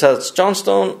teaser says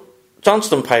Johnstone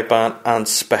Pipe Band and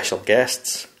special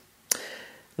guests.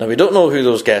 Now, we don't know who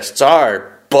those guests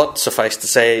are, but suffice to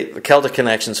say, the Celtic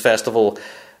Connections Festival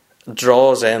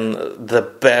draws in the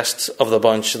best of the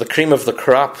bunch, the cream of the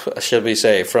crop, should we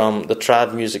say, from the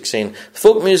trad music scene, the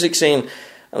folk music scene,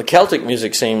 and the Celtic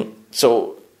music scene.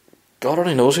 So, God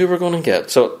only knows who we're going to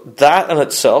get. So, that in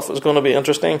itself is going to be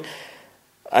interesting.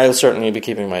 I'll certainly be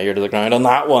keeping my ear to the ground on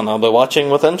that one. I'll be watching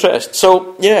with interest.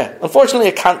 So, yeah, unfortunately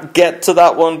I can't get to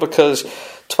that one because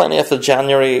 20th of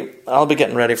January, I'll be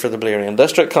getting ready for the Blairian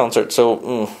District concert,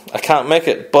 so I can't make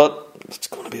it, but it's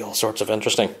going to be all sorts of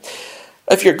interesting.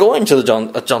 If you're going to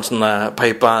the Johnstone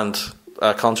Pipe Band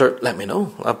concert, let me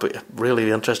know. I'd be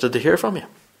really interested to hear from you.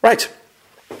 Right.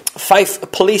 Fife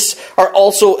Police are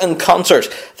also in concert.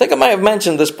 I think I might have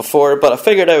mentioned this before, but I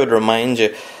figured I would remind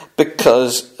you,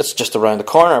 because it's just around the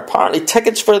corner. Apparently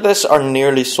tickets for this are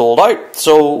nearly sold out.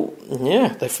 So, yeah,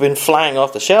 they've been flying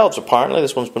off the shelves, apparently.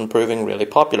 This one's been proving really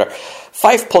popular.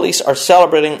 Fife Police are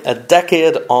celebrating a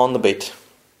decade on the beat.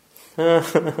 Do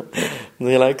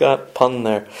you like that pun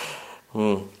there?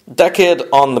 Decade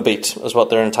on the beat is what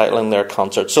they're entitling their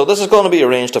concert. So this is going to be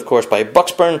arranged, of course, by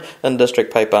Bucksburn and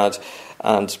District Pipe Band,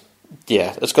 and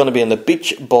yeah, it's going to be in the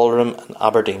Beach Ballroom in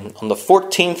Aberdeen on the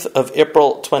 14th of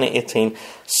April 2018.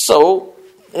 So,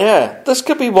 yeah, this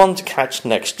could be one to catch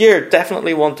next year.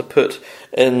 Definitely one to put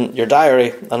in your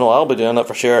diary. I know I'll be doing it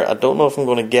for sure. I don't know if I'm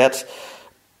going to get,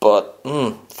 but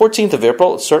 14th of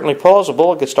April, it's certainly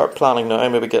plausible. I could start planning now,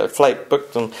 maybe get a flight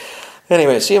booked. And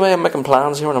anyway, see how I'm making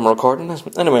plans here when I'm recording this.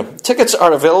 Anyway, tickets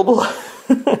are available.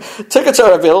 Tickets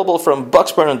are available from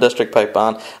Bucksburn and District Pipe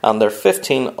Band, and they're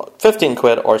 15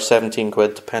 quid or 17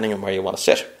 quid depending on where you want to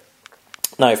sit.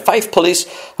 Now, Fife Police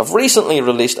have recently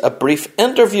released a brief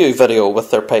interview video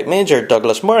with their pipe major,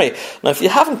 Douglas Murray. Now, if you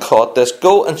haven't caught this,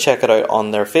 go and check it out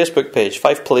on their Facebook page,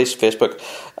 Fife Police Facebook.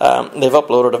 They've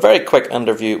uploaded a very quick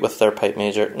interview with their pipe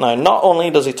major. Now, not only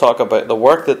does he talk about the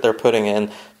work that they're putting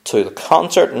in to the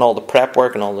concert and all the prep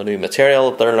work and all the new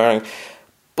material that they're learning,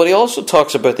 but he also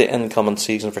talks about the incoming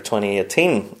season for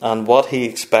 2018 and what he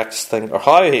expects or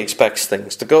how he expects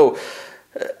things to go.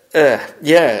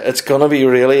 It's going to be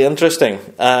really interesting.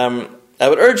 I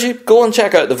would urge you, go and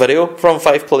check out the video from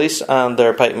Fife Police and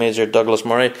their pipe major Douglas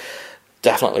Murray.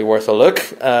 Definitely worth a look.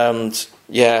 And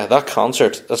Yeah, that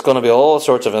concert is going to be all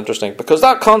sorts of interesting, because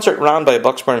that concert ran by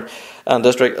Bucksburn and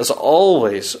District is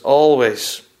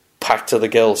always packed to the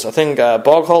gills. I think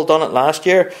Boghall done it last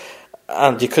year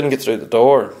and you couldn't get through the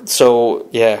door. So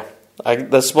yeah,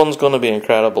 this one's going to be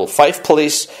incredible. Fife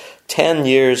Police, 10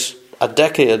 years, a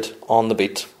decade on the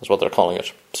beat is what they're calling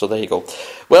it. So there you go.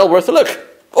 Well worth a look.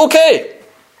 Okay,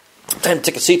 time to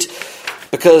take a seat,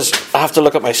 because I have to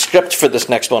look at my script for this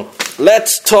next one.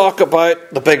 Let's talk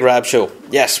about the Big Rab Show.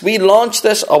 Yes, we launched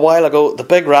this a while ago, the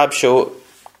Big Rab Show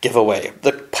giveaway.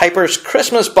 The Piper's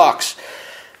Christmas box.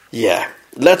 Yeah,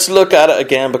 let's look at it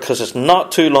again, because it's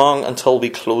not too long until we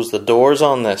close the doors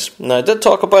on this. Now, I did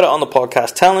talk about it on the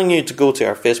podcast, telling you to go to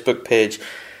our Facebook page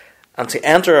and to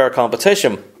enter our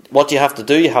competition. What you have to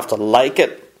do, you have to like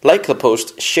it, like the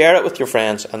post, share it with your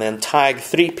friends, and then tag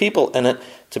 3 people in it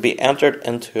to be entered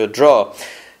into a draw.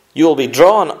 You will be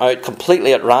drawn out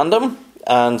completely at random,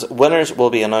 and winners will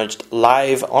be announced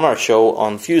live on our show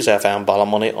on Fuse FM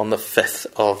Ballymoney on the 5th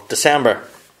of December.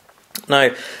 Now,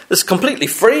 this is completely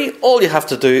free. All you have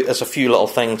to do is a few little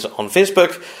things on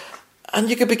Facebook, and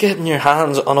you could be getting your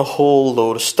hands on a whole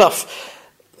load of stuff.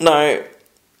 Now,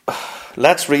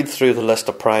 let's read through the list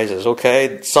of prizes,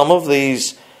 okay? Some of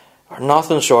these are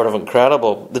nothing short of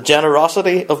incredible. The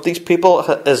generosity of these people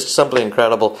is simply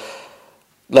incredible.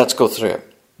 Let's go through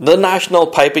it. The National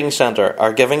Piping Centre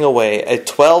are giving away a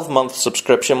 12-month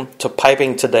subscription to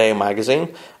Piping Today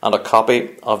magazine and a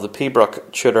copy of the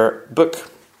Pembroke Tudor book.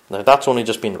 Now, that's only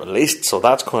just been released, so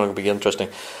that's going to be interesting.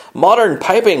 Modern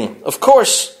Piping, of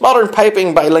course, Modern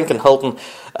Piping by Lincoln Hilton.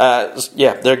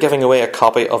 They're giving away a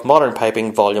copy of Modern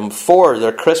Piping Volume 4,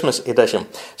 their Christmas edition.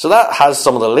 So that has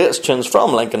some of the latest tunes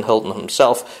from Lincoln Hilton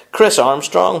himself. Chris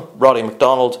Armstrong, Roddy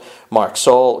McDonald, Mark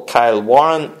Saul, Kyle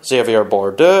Warren, Xavier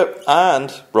Bordeaux,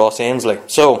 and Ross Ainsley.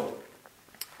 So,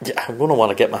 yeah, I'm going to want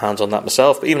to get my hands on that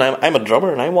myself. But even I'm a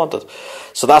drummer and I want it.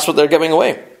 So that's what they're giving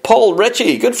away. Paul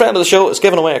Ritchie, good friend of the show, is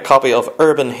giving away a copy of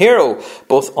Urban Hero,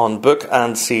 both on book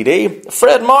and CD.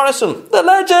 Fred Morrison, the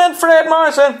legend Fred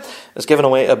Morrison, is giving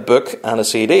away a book and a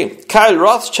CD. Kyle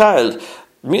Rothschild,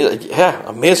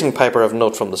 amazing piper of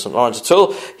note from the St. Lawrence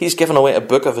Tool, he's giving away a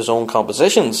book of his own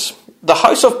compositions. The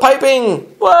House of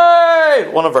Piping, way!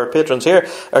 One of our patrons here,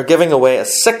 are giving away a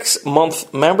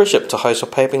 6-month membership to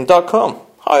houseofpiping.com.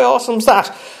 How awesome is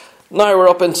that? Now we're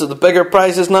up into the bigger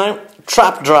prizes now.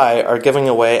 Trap Dry are giving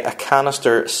away a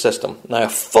canister system. Now, a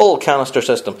full canister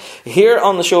system. Here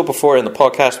on the show before in the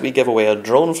podcast, we give away a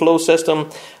drone flow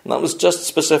system, and that was just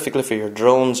specifically for your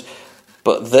drones.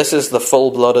 But this is the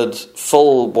full-blooded,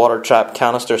 full water trap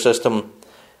canister system.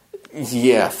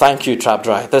 Yeah, thank you, Trap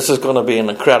Dry. This is going to be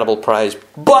an incredible prize.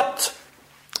 But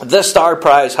this star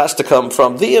prize has to come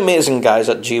from the amazing guys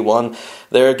at G1.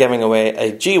 They're giving away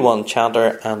a G1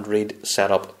 chanter and read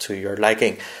setup to your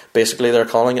liking. Basically, they're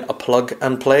calling it a plug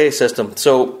and play system.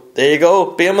 So there you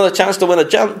go. Be in with a chance to win a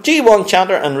G1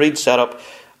 chanter and read setup,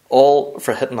 all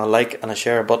for hitting a like and a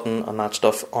share button and that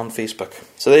stuff on Facebook.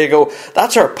 So there you go.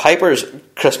 That's our Piper's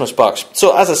Christmas box.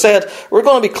 So as I said, we're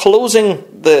going to be closing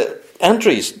the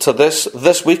entries to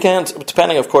this weekend,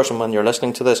 depending of course on when you're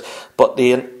listening to this, but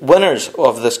the winners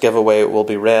of this giveaway will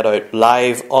be read out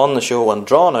live on the show and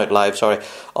drawn out live,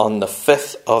 on the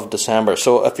 5th of December.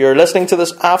 So if you're listening to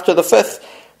this after the 5th,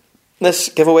 this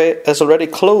giveaway is already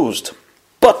closed.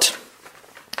 But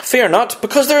fear not,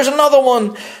 because there's another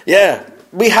one. Yeah,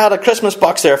 we had a Christmas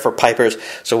box there for pipers,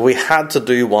 so we had to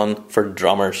do one for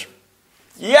drummers.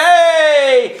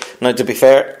 Yay! Now, to be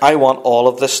fair, I want all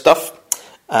of this stuff,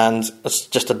 and it's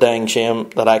just a dang shame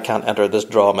that I can't enter this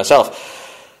draw myself.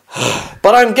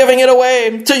 But I'm giving it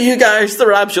away to you guys, the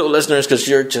Rab Show listeners, because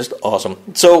you're just awesome.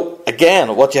 So,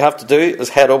 again, what you have to do is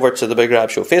head over to the Big Rab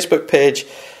Show Facebook page.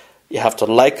 You have to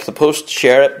like the post,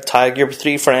 share it, tag your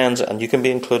 3 friends, and you can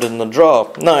be included in the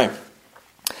draw. Now,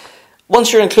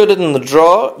 once you're included in the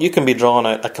draw, you can be drawn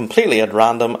out completely at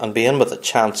random and be in with a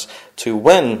chance to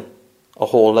win a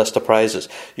whole list of prizes.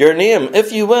 Your name,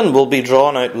 if you win, will be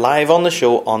drawn out live on the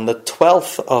show on the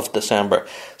 12th of December.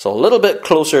 So a little bit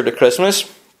closer to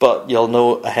Christmas, but you'll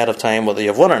know ahead of time whether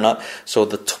you've won or not. So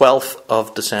the 12th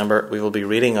of December, we will be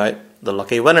reading out the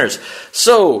lucky winners.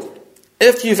 So,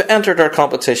 if you've entered our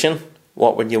competition,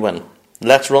 what would you win?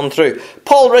 Let's run through.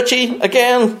 Paul Ritchie,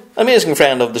 again, amazing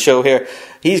friend of the show here.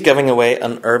 He's giving away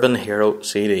an Urban Hero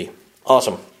CD.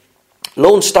 Awesome.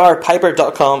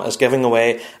 LoneStarPiper.com is giving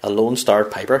away a Lone Star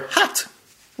Piper hat,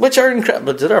 which are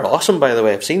incredible. They're awesome, by the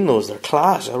way. I've seen those. They're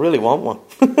class. I really want one.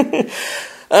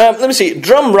 Let me see.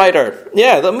 Drum Writer.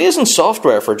 Yeah, the amazing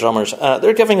software for drummers.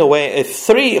 They're giving away a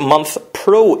 3-month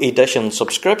Pro Edition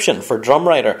subscription for Drum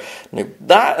Writer. Now,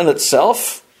 that in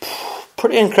itself,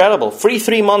 pretty incredible. Free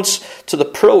 3 months to the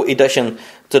Pro Edition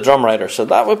to Drum Rider. So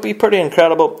that would be pretty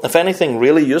incredible. If anything,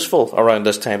 really useful around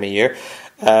this time of year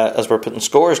as we're putting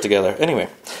scores together. Anyway,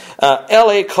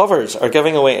 LA Covers are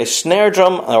giving away a snare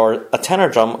drum or a tenor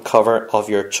drum cover of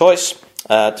your choice.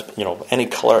 Any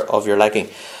colour of your liking.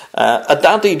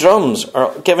 Adante Drums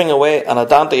are giving away an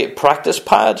Adante practice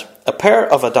pad, a pair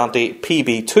of Adante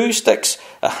PB2 sticks,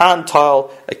 a hand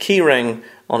towel, a key ring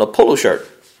on a polo shirt.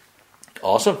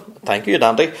 Awesome. Thank you,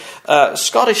 Adante.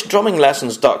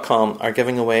 ScottishDrummingLessons.com are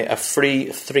giving away a free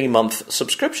 3-month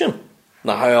subscription.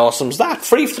 Now, how awesome is that?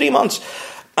 Free 3 months.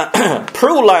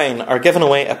 Proline are giving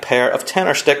away a pair of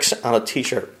tenor sticks and a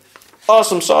t-shirt.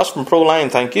 Awesome sauce from Proline,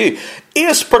 thank you.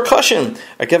 Ace Percussion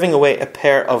are giving away a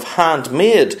pair of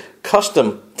handmade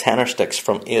custom tenor sticks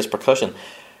from Ace Percussion.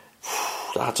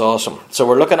 That's awesome. So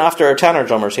we're looking after our tenor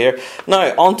drummers here.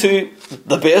 Now, on to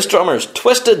the bass drummers.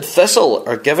 Twisted Thistle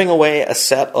are giving away a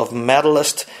set of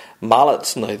Medalist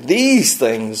mallets. Now, these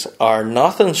things are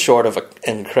nothing short of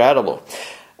incredible.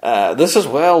 This is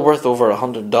well worth over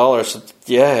 $100.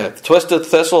 Yeah, Twisted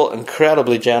Thistle,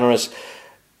 incredibly generous.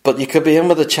 But you could be in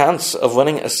with a chance of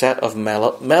winning a set of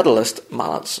Medalist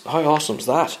mallets. How awesome is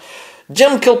that?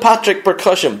 Jim Kilpatrick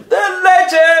Percussion. The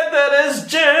legend that is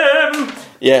Jim!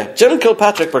 Yeah, Jim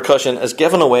Kilpatrick Percussion is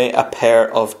giving away a pair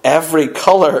of every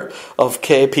colour of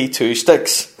KP2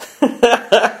 sticks.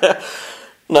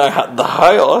 Now,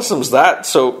 how awesome is that?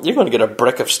 So, you're going to get a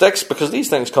brick of sticks because these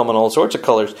things come in all sorts of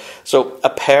colours. So, a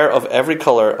pair of every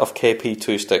colour of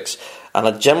KP2 sticks and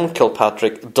a Jim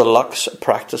Kilpatrick Deluxe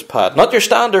practice pad. Not your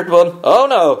standard one. Oh,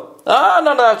 no. None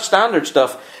of that standard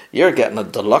stuff. You're getting a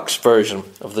deluxe version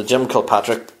of the Jim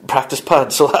Kilpatrick practice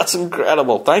pad. So, that's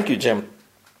incredible. Thank you, Jim.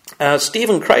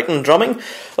 Stephen Crichton Drumming,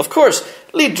 of course,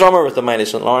 lead drummer with the Mighty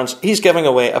St. Lawrence. He's giving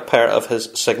away a pair of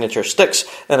his signature sticks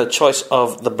in a choice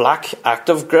of the black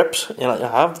active grips. You know,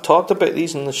 I've talked about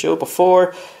these in the show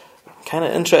before. Kind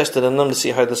of interested in them to see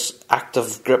how this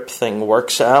active grip thing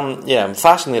works. I'm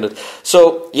fascinated.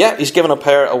 So, yeah, he's given a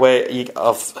pair away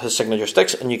of his signature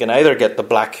sticks, and you can either get the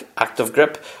black active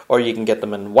grip, or you can get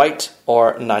them in white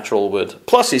or natural wood.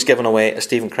 Plus, he's given away a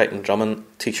Stephen Crichton Drumming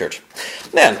t-shirt.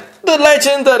 Then, the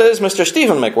legend that is Mr.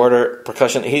 Stephen McWhirter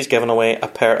Percussion, he's given away a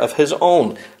pair of his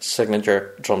own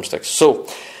signature drumsticks. So,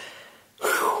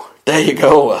 there you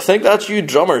go. I think that's you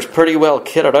drummers pretty well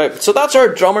kitted out. So that's our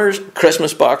drummers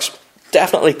Christmas box.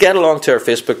 Definitely get along to our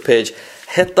Facebook page,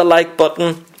 hit the like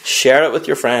button, share it with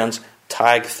your friends,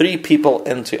 tag 3 people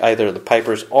into either the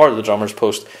Pipers or the Drummers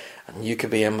post, and you could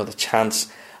be in with a chance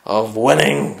of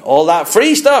winning all that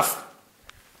free stuff.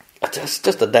 It's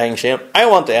just a dang shame. I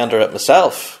want to enter it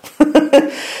myself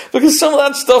because some of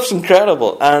that stuff's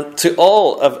incredible. And to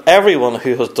all of everyone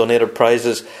who has donated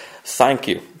prizes, thank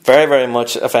you very, very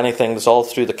much. If anything, it's all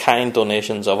through the kind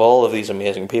donations of all of these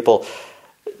amazing people.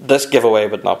 This giveaway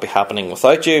would not be happening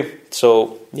without you.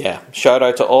 So, yeah, shout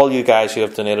out to all you guys who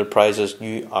have donated prizes.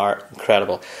 You are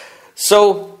incredible.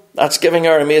 So, that's giving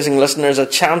our amazing listeners a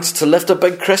chance to lift a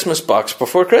big Christmas box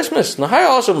before Christmas. Now,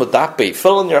 how awesome would that be?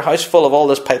 Filling your house full of all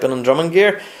this piping and drumming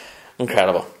gear?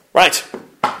 Incredible. Right,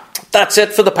 that's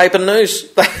it for the piping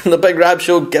news. The Big Rab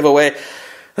Show giveaway.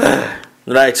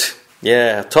 Right,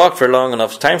 yeah, talked for long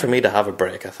enough. It's time for me to have a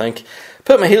break, I think.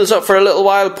 Put my heels up for a little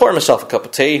while, pour myself a cup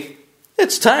of tea.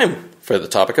 It's time for the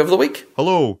topic of the week.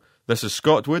 Hello, this is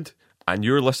Scott Wood, and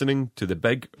you're listening to The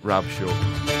Big Rab Show.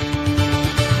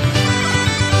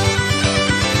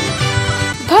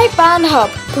 Pipe Band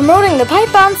Hub, promoting the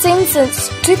pipe band scene since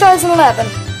 2011.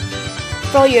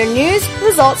 For all your news,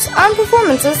 results and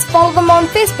performances, follow them on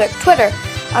Facebook, Twitter,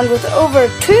 and with over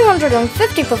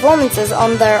 250 performances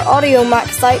on their AudioMac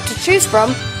site to choose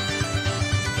from,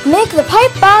 make the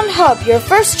Pipe Band Hub your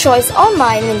first choice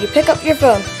online when you pick up your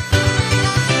phone.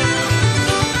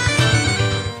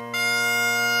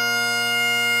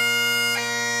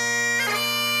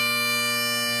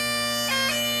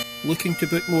 Looking to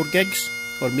book more gigs?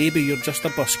 Or maybe you're just a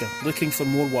busker looking for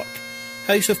more work.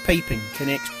 House of Piping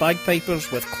connects bagpipers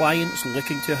with clients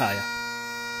looking to hire.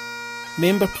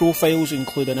 Member profiles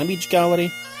include an image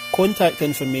gallery, contact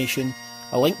information,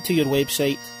 a link to your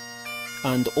website,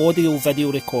 and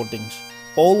audio-video recordings,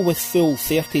 all with full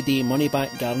 30-day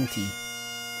money-back guarantee.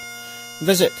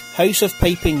 Visit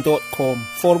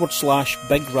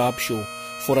houseofpiping.com/Big Rab Show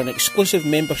for an exclusive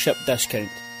membership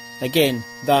discount. Again,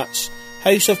 that's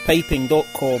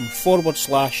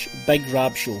houseofpiping.com/Big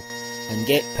Rab Show and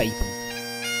get piping.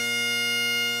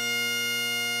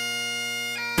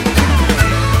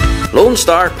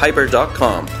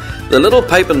 LoneStarPiper.com, the little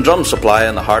pipe and drum supply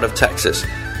in the heart of Texas.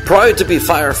 Proud to be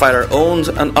firefighter owned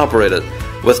and operated.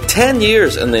 With 10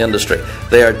 years in the industry,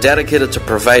 they are dedicated to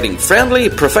providing friendly,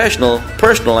 professional,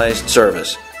 personalised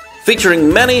service.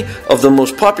 Featuring many of the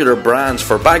most popular brands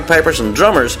for bagpipers and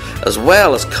drummers, as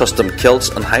well as custom kilts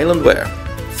and Highland wear.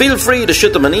 Feel free to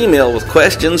shoot them an email with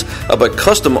questions about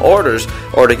custom orders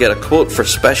or to get a quote for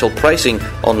special pricing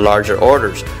on larger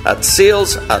orders at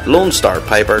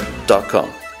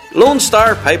sales@lonestarpiper.com.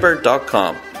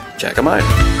 lonestarpiper.com. Check them out.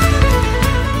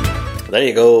 There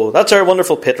you go. That's our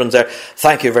wonderful patrons there.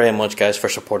 Thank you very much, guys, for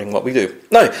supporting what we do.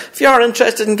 Now, if you are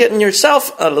interested in getting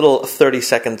yourself a little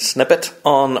 30-second snippet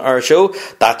on our show,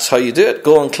 that's how you do it.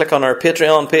 Go and click on our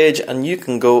Patreon page and you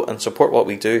can go and support what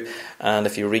we do. And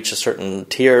if you reach a certain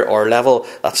tier or level,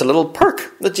 that's a little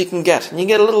perk that you can get. And you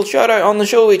get a little shout out on the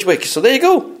show each week. So there you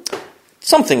go.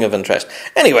 Something of interest.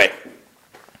 Anyway,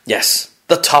 yes,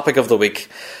 the topic of the week.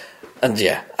 And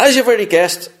yeah, as you've already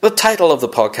guessed, the title of the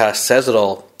podcast says it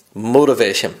all.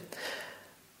 Motivation.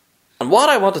 And what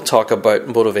I want to talk about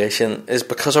motivation is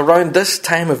because around this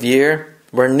time of year,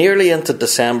 we're nearly into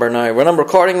December now. When I'm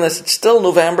recording this, it's still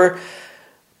November,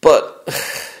 but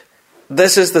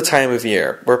this is the time of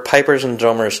year where pipers and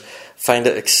drummers find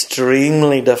it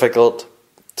extremely difficult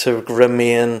to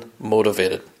remain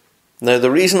motivated. Now,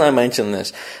 the reason I mention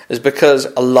this is because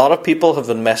a lot of people have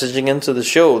been messaging into the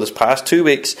show this past 2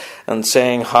 weeks and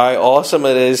saying how awesome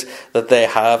it is that they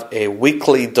have a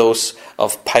weekly dose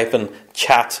of piping,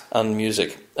 chat and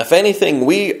music. If anything,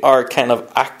 we are kind of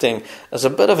acting as a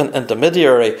bit of an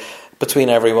intermediary between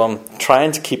everyone,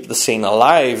 trying to keep the scene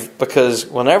alive, because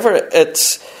whenever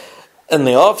it's in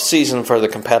the off-season for the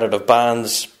competitive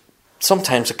bands,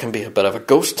 sometimes it can be a bit of a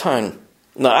ghost town.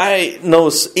 Now, I know,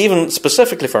 even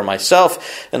specifically for myself,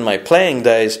 in my playing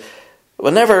days,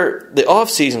 whenever the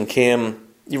off-season came,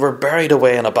 you were buried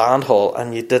away in a band hall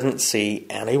and you didn't see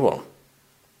anyone.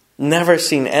 Never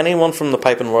seen anyone from the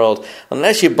piping world,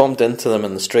 unless you bumped into them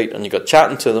in the street and you got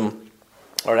chatting to them.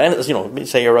 Or,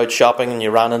 say you're out shopping and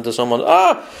you ran into someone,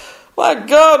 my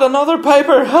God, another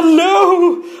piper,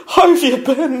 hello, how have you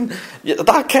been?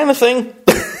 That kind of thing.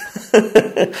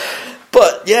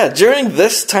 But yeah, during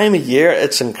this time of year,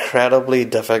 it's incredibly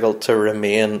difficult to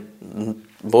remain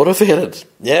motivated.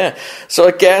 Yeah. So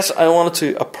I guess I wanted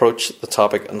to approach the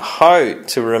topic on how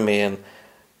to remain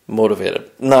motivated.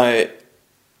 Now,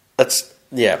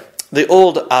 the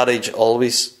old adage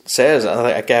always says, and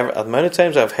the amount of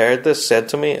times I've heard this said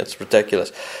to me, it's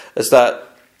ridiculous, is that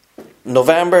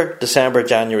November, December,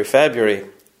 January, February,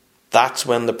 that's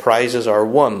when the prizes are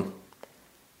won.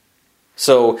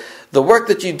 So the work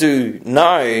that you do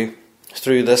now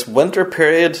through this winter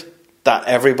period that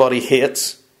everybody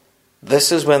hates,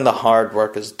 this is when the hard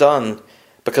work is done,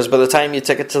 because by the time you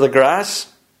take it to the grass,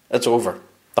 it's over.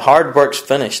 The hard work's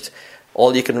finished.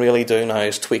 All you can really do now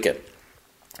is tweak it.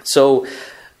 So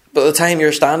by the time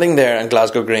you're standing there in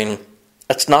Glasgow Green,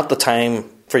 it's not the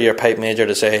time for your pipe major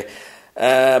to say,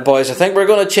 boys, I think we're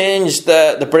going to change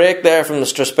the brake there from the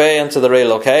Strathspey into the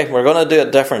rail, okay? We're going to do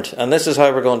it different, and this is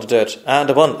how we're going to do it. And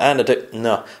a one, and a two.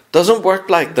 No, doesn't work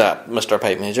like that, Mr.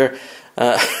 Pipe Major.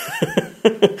 But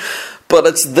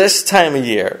it's this time of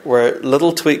year where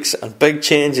little tweaks and big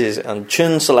changes and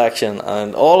tune selection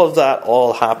and all of that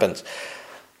all happens.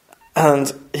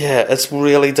 And yeah, it's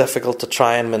really difficult to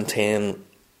try and maintain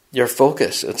your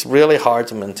focus. It's really hard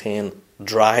to maintain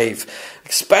drive,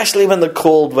 especially when the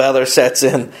cold weather sets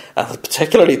in, and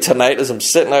particularly tonight as I'm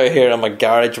sitting out here in my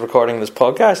garage recording this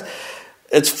podcast.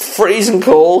 It's freezing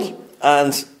cold,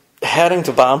 and heading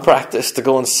to band practice to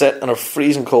go and sit in a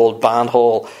freezing cold band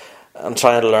hall and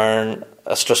trying to learn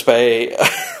a Strathspey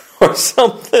or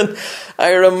something.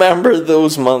 I remember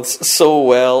those months so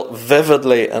well,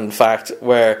 vividly in fact,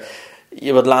 where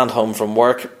you would land home from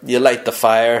work, you light the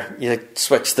fire, you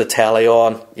switch the telly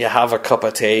on, you have a cup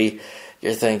of tea,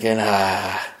 you're thinking,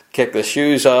 kick the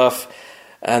shoes off,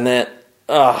 and then,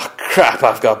 oh crap,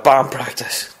 I've got band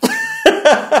practice.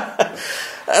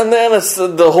 And then it's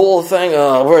the whole thing,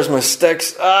 where's my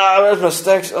sticks? Where's my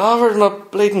sticks? Where's my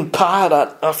bleeding pad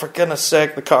at? Oh, for goodness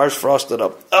sake, the car's frosted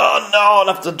up. Oh no,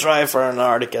 I'll have to drive for an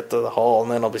hour to get to the hall,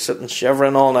 and then I'll be sitting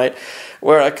shivering all night,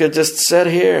 where I could just sit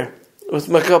here with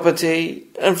my cup of tea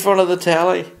in front of the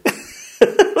telly,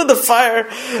 with the fire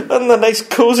and the nice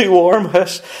cozy warm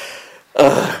house.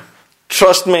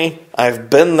 Trust me, I've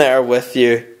been there with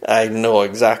you. I know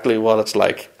exactly what it's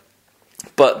like.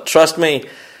 But trust me,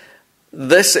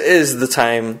 this is the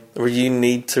time where you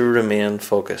need to remain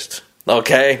focused.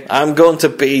 Okay? I'm going to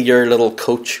be your little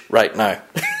coach right now.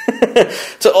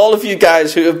 To all of you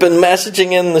guys who have been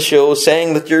messaging in the show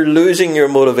saying that you're losing your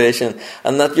motivation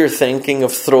and that you're thinking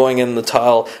of throwing in the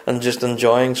towel and just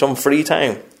enjoying some free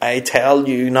time, I tell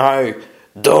you now,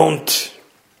 don't.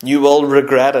 You will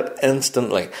regret it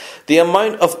instantly. The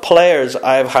amount of players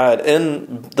I've had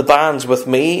in the bands with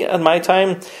me in my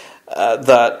time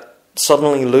that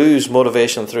suddenly lose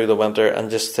motivation through the winter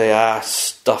and just say,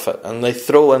 stuff it, and they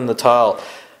throw in the towel.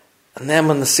 And then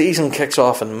when the season kicks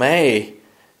off in May,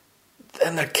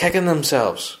 then they're kicking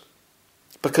themselves.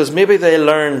 Because maybe they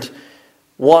learned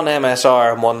one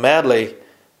MSR and one medley,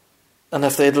 and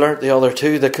if they'd learnt the other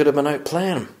two, they could have been out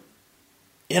playing.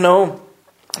 You know?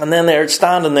 And then they're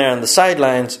standing there on the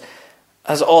sidelines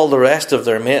as all the rest of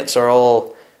their mates are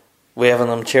all waving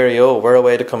them cheerio, we're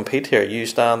away to compete here. You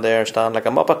stand there, stand like a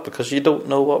muppet because you don't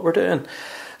know what we're doing.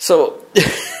 So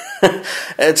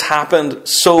it's happened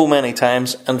so many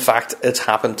times. In fact, it's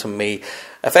happened to me.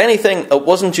 If anything, it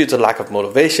wasn't due to lack of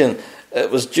motivation.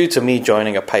 It was due to me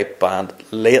joining a pipe band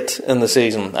late in the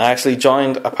season. I actually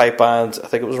joined a pipe band, I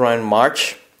think it was around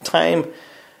March time.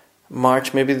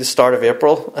 March, maybe the start of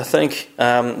April, I think.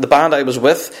 The band I was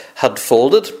with had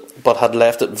folded, but had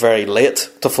left it very late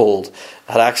to fold.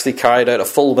 I had actually carried out a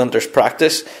full winter's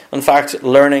practice. In fact,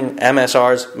 learning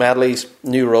MSRs, medleys,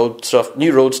 new road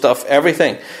stuff,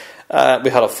 everything. We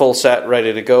had a full set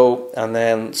ready to go, and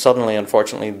then suddenly,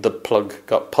 unfortunately, the plug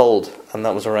got pulled, and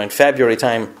that was around February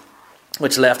time,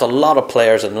 which left a lot of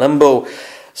players in limbo.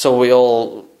 So we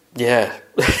all,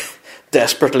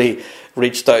 desperately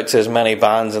reached out to as many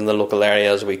bands in the local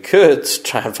area as we could to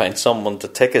try and find someone to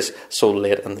take us so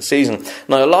late in the season.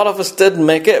 Now, a lot of us did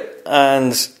make it,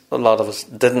 and a lot of us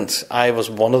didn't. I was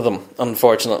one of them,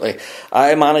 unfortunately.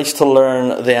 I managed to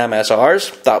learn the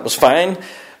MSRs. That was fine.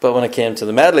 But when it came to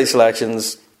the medley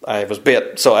selections, I was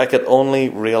bait. So I could only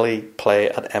really play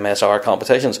at MSR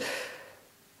competitions,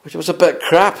 which was a bit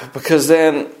crap, because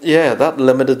then, that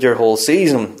limited your whole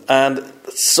season. And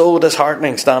it's so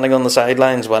disheartening standing on the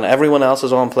sidelines when everyone else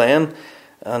is on playing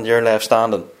and you're left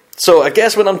standing. So I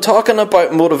guess when I'm talking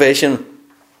about motivation,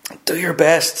 do your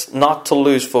best not to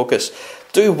lose focus.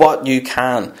 Do what you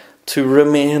can to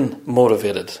remain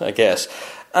motivated, I guess.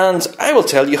 And I will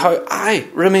tell you how I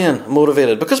remain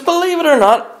motivated, because believe it or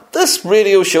not, this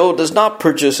radio show does not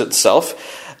produce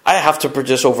itself. I have to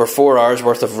produce over 4 hours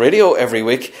worth of radio every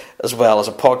week, as well as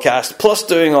a podcast, plus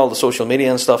doing all the social media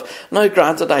and stuff. Now,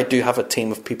 granted, I do have a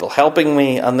team of people helping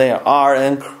me, and they are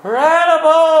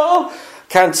incredible.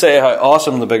 Can't say how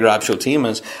awesome the Big Rab Show team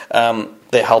is.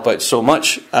 They help out so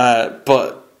much.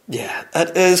 But,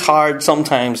 it is hard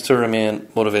sometimes to remain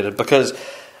motivated, because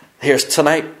here's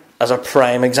tonight as a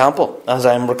prime example, as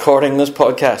I'm recording this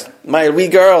podcast. My wee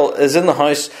girl is in the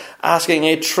house asking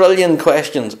 1 trillion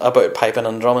questions about piping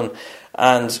and drumming,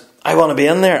 and I want to be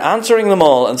in there answering them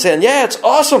all and saying, it's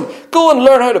awesome, go and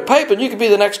learn how to pipe and you could be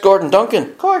the next Gordon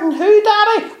Duncan. Gordon who,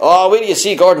 Daddy? Oh, wait till you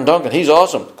see Gordon Duncan, he's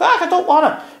awesome. I don't want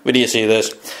to. Wait till you see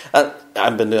this. And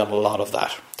I've been doing a lot of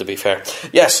that, to be fair.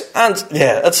 Yes, and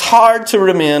it's hard to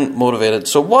remain motivated.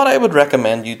 So what I would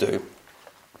recommend you do,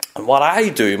 and what I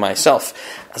do myself,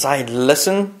 is I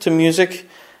listen to music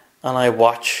and I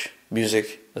watch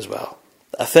music as well.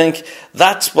 I think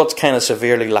that's what's kind of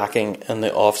severely lacking in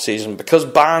the off-season, because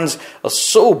bands are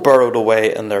so burrowed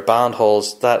away in their band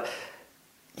halls that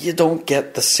you don't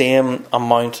get the same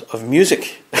amount of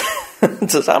music.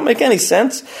 Does that make any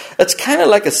sense? It's kind of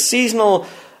like a seasonal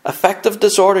affective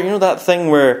disorder. You know that thing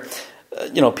where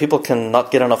people can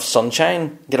not get enough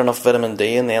sunshine, get enough vitamin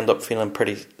D, and they end up feeling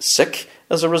pretty sick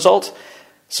as a result.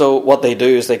 So what they do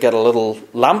is they get a little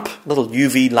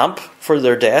UV lamp for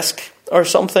their desk or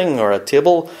something, or a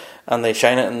table, and they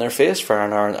shine it in their face for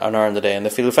an hour in the day, and they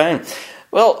feel fine.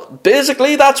 Well,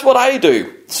 basically that's what I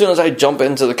do. As soon as I jump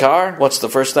into the car, what's the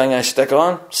first thing I stick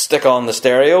on? Stick on the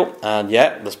stereo. And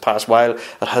this past while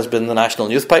it has been the National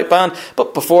Youth Pipe Band.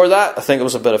 But before that, I think it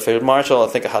was a bit of Field Marshal. I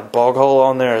think I had Boghole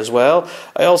on there as well.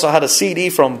 I also had a CD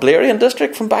from Blarion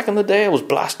District from back in the day. I was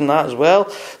blasting that as well.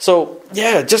 So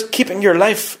just keeping your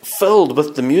life filled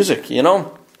with the music,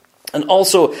 And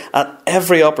also at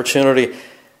every opportunity,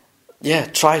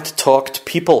 try to talk to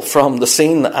people from the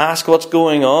scene, ask what's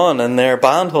going on in their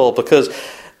band hall, because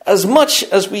as much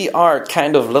as we are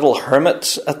kind of little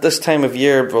hermits at this time of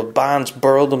year, where bands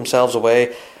burrow themselves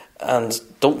away and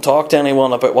don't talk to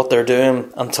anyone about what they're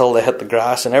doing until they hit the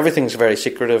grass, and everything's very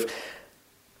secretive,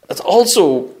 it's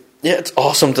also, it's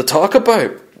awesome to talk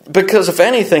about. Because if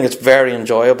anything, it's very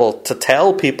enjoyable to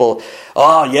tell people,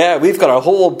 we've got a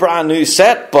whole brand new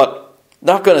set, but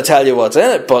not going to tell you what's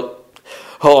in it, but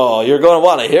you're going to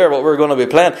want to hear what we're going to be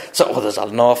playing. So there's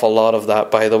an awful lot of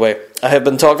that, by the way. I have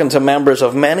been talking to members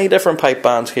of many different pipe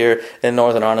bands here in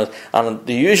Northern Ireland, and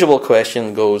the usual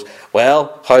question goes,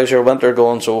 well, how's your winter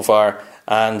going so far?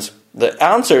 And the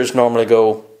answers normally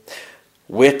go,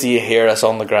 wait till you hear us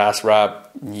on the grass, Rab,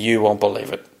 you won't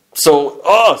believe it.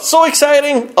 So, so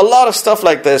exciting. A lot of stuff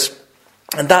like this.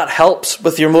 And that helps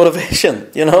with your motivation,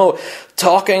 you know,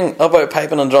 talking about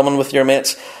piping and drumming with your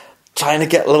mates, trying to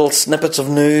get little snippets of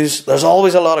news. There's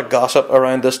always a lot of gossip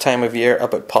around this time of year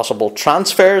about possible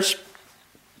transfers.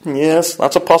 Yes,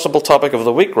 that's a possible topic of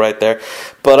the week right there.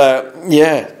 But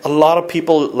yeah, a lot of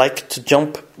people like to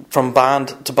jump from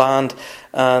band to band,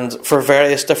 and for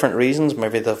various different reasons.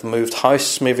 Maybe they've moved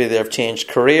house, maybe they've changed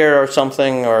career or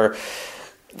something, or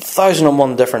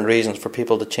 1,001 different reasons for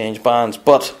people to change bands.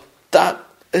 But that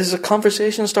is a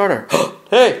conversation starter.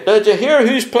 Hey, did you hear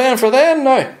who's playing for them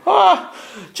now?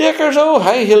 Jakers,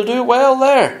 hey, he'll do well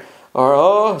there.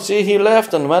 Or, see, he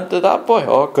left and went to that boy.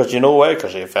 Because you know why?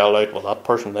 Because he fell out with that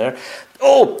person there.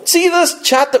 See this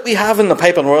chat that we have in the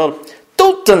piping world?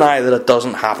 Don't deny that it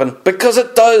doesn't happen, because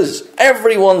it does.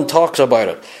 Everyone talks about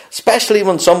it. Especially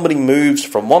when somebody moves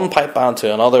from one pipe band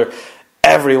to another,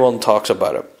 everyone talks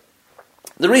about it.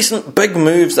 The recent big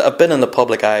moves that have been in the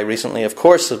public eye recently, of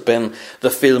course, have been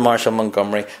the Field Marshal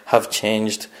Montgomery have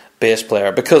changed bass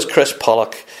player because Chris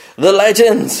Pollock, the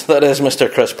legend that is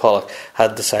Mr. Chris Pollock,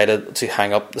 had decided to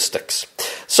hang up the sticks.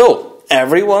 So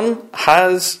everyone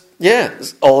has,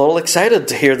 all excited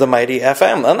to hear the mighty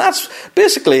FM, and that's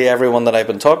basically everyone that I've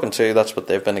been talking to. That's what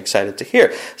they've been excited to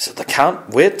hear. So they can't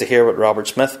wait to hear what Robert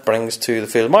Smith brings to the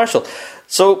Field Marshal.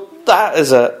 So that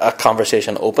is a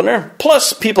conversation opener.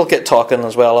 Plus, people get talking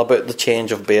as well about the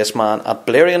change of bassman at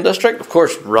Blarion District. Of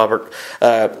course, Robert,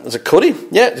 is it Cody?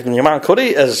 Yeah, your man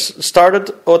Cody has started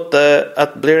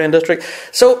at Blarion District.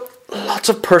 So, lots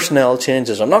of personnel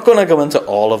changes. I'm not going to go into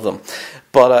all of them.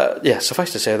 But,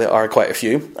 suffice to say, there are quite a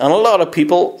few. And a lot of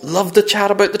people love to chat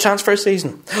about the transfer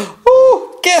season.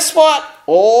 Oh, guess what?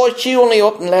 She only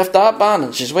up and left that band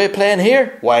and she's away playing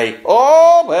here. Why?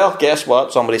 Well, guess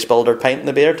what? Somebody spilled her pint in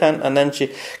the beer tent and then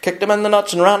she kicked him in the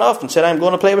nuts and ran off and said, I'm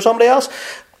going to play with somebody else.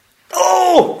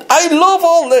 I love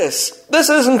all this. This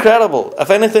is incredible. If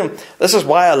anything, this is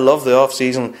why I love the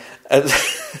off-season.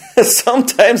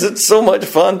 Sometimes it's so much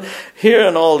fun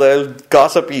hearing all the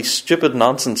gossipy, stupid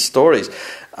nonsense stories.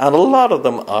 And a lot of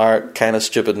them are kind of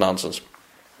stupid nonsense.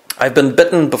 I've been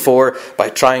bitten before by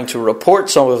trying to report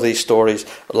some of these stories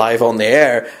live on the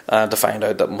air to find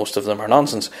out that most of them are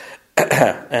nonsense.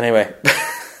 Anyway.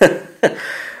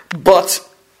 But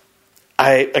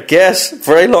I guess,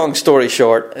 very long story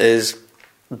short, is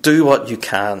do what you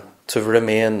can to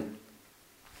remain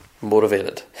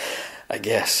motivated, I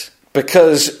guess.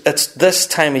 Because it's this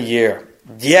time of year.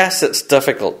 Yes, it's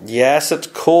difficult. Yes, it's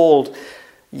cold.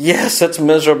 Yes, it's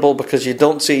miserable because you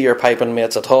don't see your piping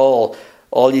mates at all.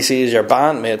 All you see is your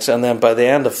bandmates, and then by the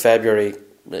end of February,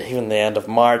 even the end of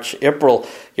March, April,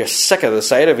 you're sick of the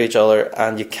sight of each other,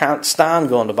 and you can't stand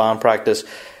going to band practice.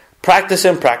 Practice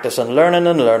and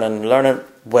learning.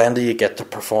 When do you get to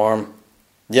perform?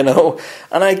 You know?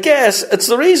 And I guess it's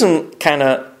the reason kind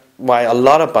of why a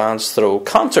lot of bands throw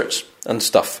concerts and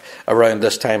stuff around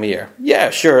this time of year. Yeah,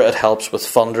 sure, it helps with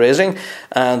fundraising,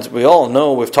 and we all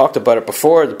know, we've talked about it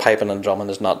before, the piping and drumming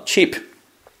is not cheap.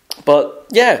 But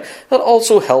yeah, that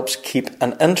also helps keep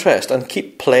an interest and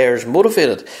keep players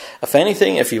motivated. If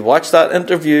anything, if you watch that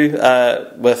interview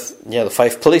with the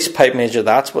Fife Police Pipe Major,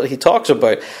 that's what he talks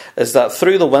about, is that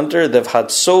through the winter they've had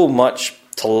so much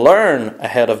to learn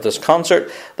ahead of this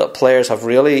concert that players have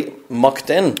really mucked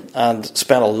in and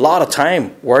spent a lot of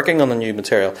time working on the new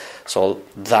material. So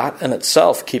that in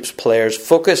itself keeps players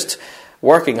focused,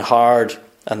 working hard,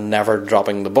 and never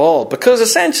dropping the ball. Because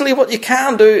essentially what you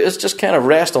can do is just kind of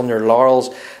rest on your laurels,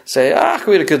 say,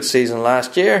 we had a good season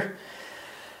last year.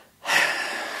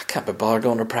 Can't be bothered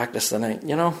going to practice tonight,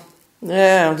 you know?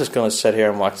 Yeah, I'm just going to sit here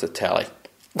and watch the telly.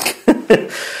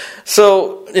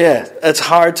 So, yeah, it's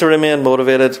hard to remain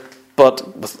motivated,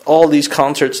 but with all these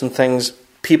concerts and things,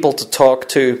 people to talk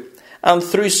to, and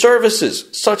through services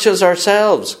such as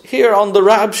ourselves here on the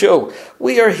Rab Show,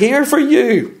 we are here for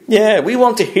you. Yeah, we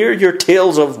want to hear your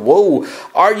tales of woe.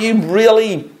 Are you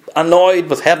really annoyed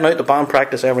with heading out to band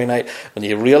practice every night when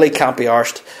you really can't be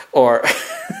arsed? Or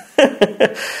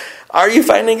are you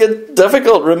finding it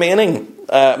difficult remaining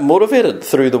motivated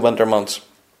through the winter months?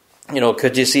 You know,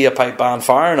 could you see a pipe band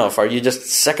far enough? Are you just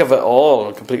sick of it all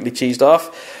and completely cheesed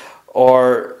off?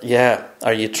 Or,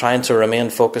 are you trying to remain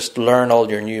focused, learn all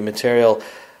your new material,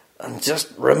 and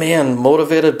just remain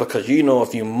motivated? Because you know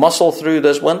if you muscle through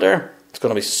this winter, it's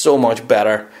going to be so much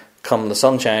better come the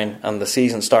sunshine and the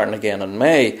season starting again in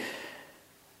May.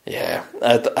 Yeah,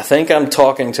 I think I'm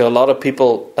talking to a lot of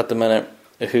people at the minute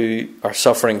who are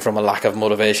suffering from a lack of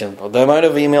motivation. The amount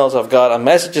of emails I've got and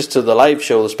messages to the live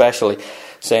show especially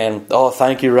saying, oh,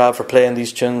 thank you, Rab, for playing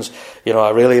these tunes. You know, I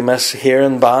really miss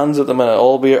hearing bands at the minute.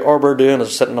 All we're doing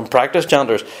is sitting on practice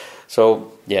chanters.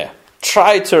 So, yeah,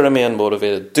 try to remain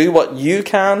motivated. Do what you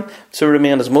can to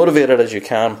remain as motivated as you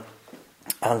can.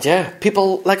 And yeah,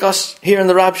 people like us here in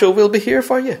the Rab Show will be here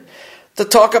for you to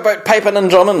talk about piping and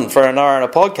drumming for an hour on a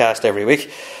podcast every week.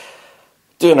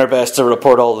 Doing our best to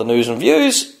report all the news and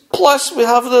views. Plus, we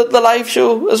have the live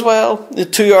show as well. The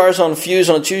 2 hours on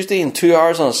Fuse on a Tuesday and 2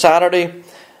 hours on a Saturday.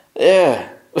 Yeah,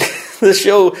 the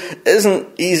show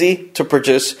isn't easy to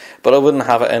produce, but I wouldn't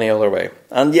have it any other way.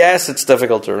 And yes, it's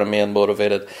difficult to remain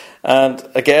motivated. And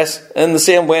I guess in the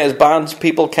same way as bands,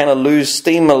 people kind of lose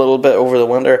steam a little bit over the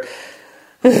winter.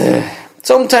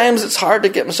 Sometimes it's hard to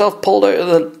get myself pulled out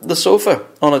of the sofa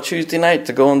on a Tuesday night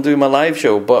to go and do my live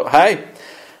show. But hey,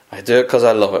 I do it because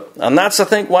I love it. And that's, I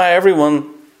think, why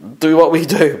everyone do what we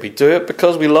do. We do it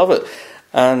because we love it.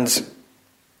 And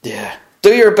yeah,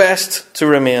 do your best to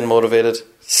remain motivated.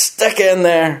 Stick in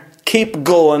there. Keep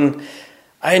going.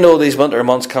 I know these winter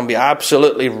months can be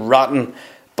absolutely rotten,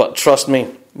 but trust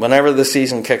me, whenever the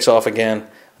season kicks off again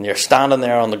and you're standing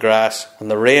there on the grass and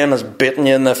the rain is beating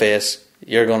you in the face,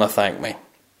 you're going to thank me.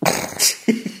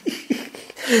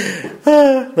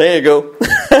 There you go.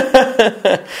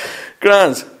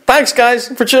 Grand. Thanks, guys,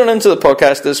 for tuning into the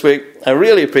podcast this week. I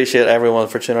really appreciate everyone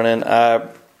for tuning in.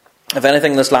 If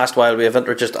anything, this last while we have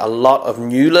introduced a lot of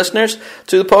new listeners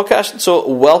to the podcast. So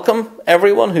welcome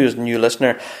everyone who's a new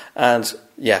listener. And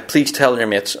yeah, please tell your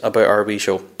mates about our wee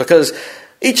show. Because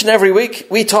each and every week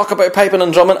we talk about piping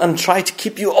and drumming and try to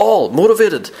keep you all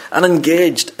motivated and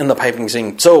engaged in the piping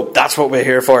scene. So that's what we're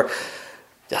here for.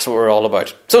 That's what we're all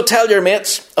about. So tell your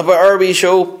mates about our wee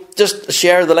show. Just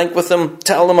share the link with them.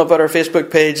 Tell them about our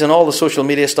Facebook page and all the social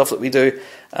media stuff that we do.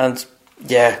 And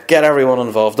yeah, get everyone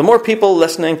involved. The more people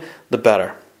listening, the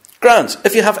better. Grant,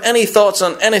 if you have any thoughts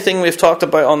on anything we've talked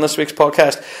about on this week's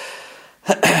podcast,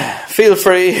 feel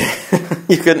free.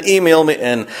 You can email me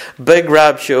in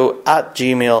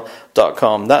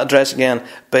bigrabshow@gmail.com. That address again,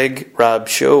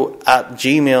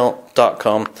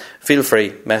 bigrabshow@gmail.com. Feel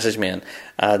free, message me in.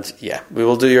 And yeah, we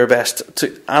will do your best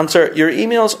to answer your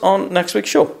emails on next week's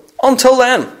show. Until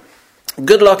then,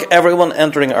 good luck everyone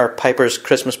entering our Piper's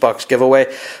Christmas Box giveaway.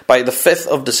 By the 5th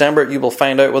of December, you will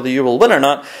find out whether you will win or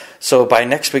not. So by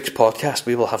next week's podcast,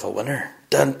 we will have a winner.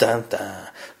 Dun, dun, dun.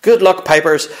 Good luck,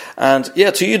 Pipers. And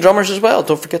yeah, to you drummers as well.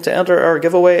 Don't forget to enter our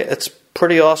giveaway. It's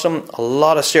pretty awesome. A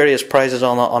lot of serious prizes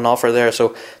on offer there,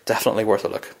 so definitely worth a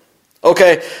look.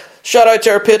 Okay, shout out to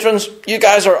our patrons. You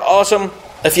guys are awesome.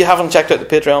 If you haven't checked out the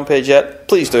Patreon page yet,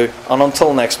 please do. And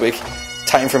until next week,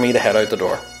 time for me to head out the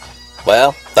door.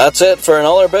 Well, that's it for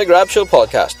another Big Rab Show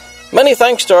podcast. Many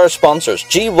thanks to our sponsors,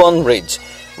 G1 Reeds,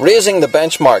 raising the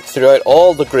benchmark throughout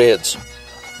all the grades.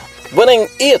 Winning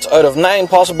 8 out of 9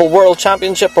 possible World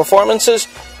Championship performances,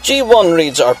 G1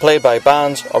 Reeds are played by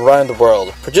bands around the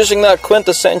world, producing that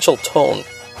quintessential tone.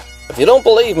 If you don't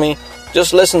believe me,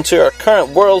 just listen to our current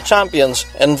World Champions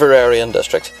in Verarian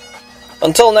District.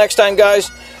 Until next time,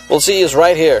 guys, we'll see you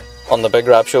right here on the Big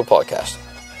Rab Show podcast.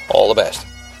 All the best.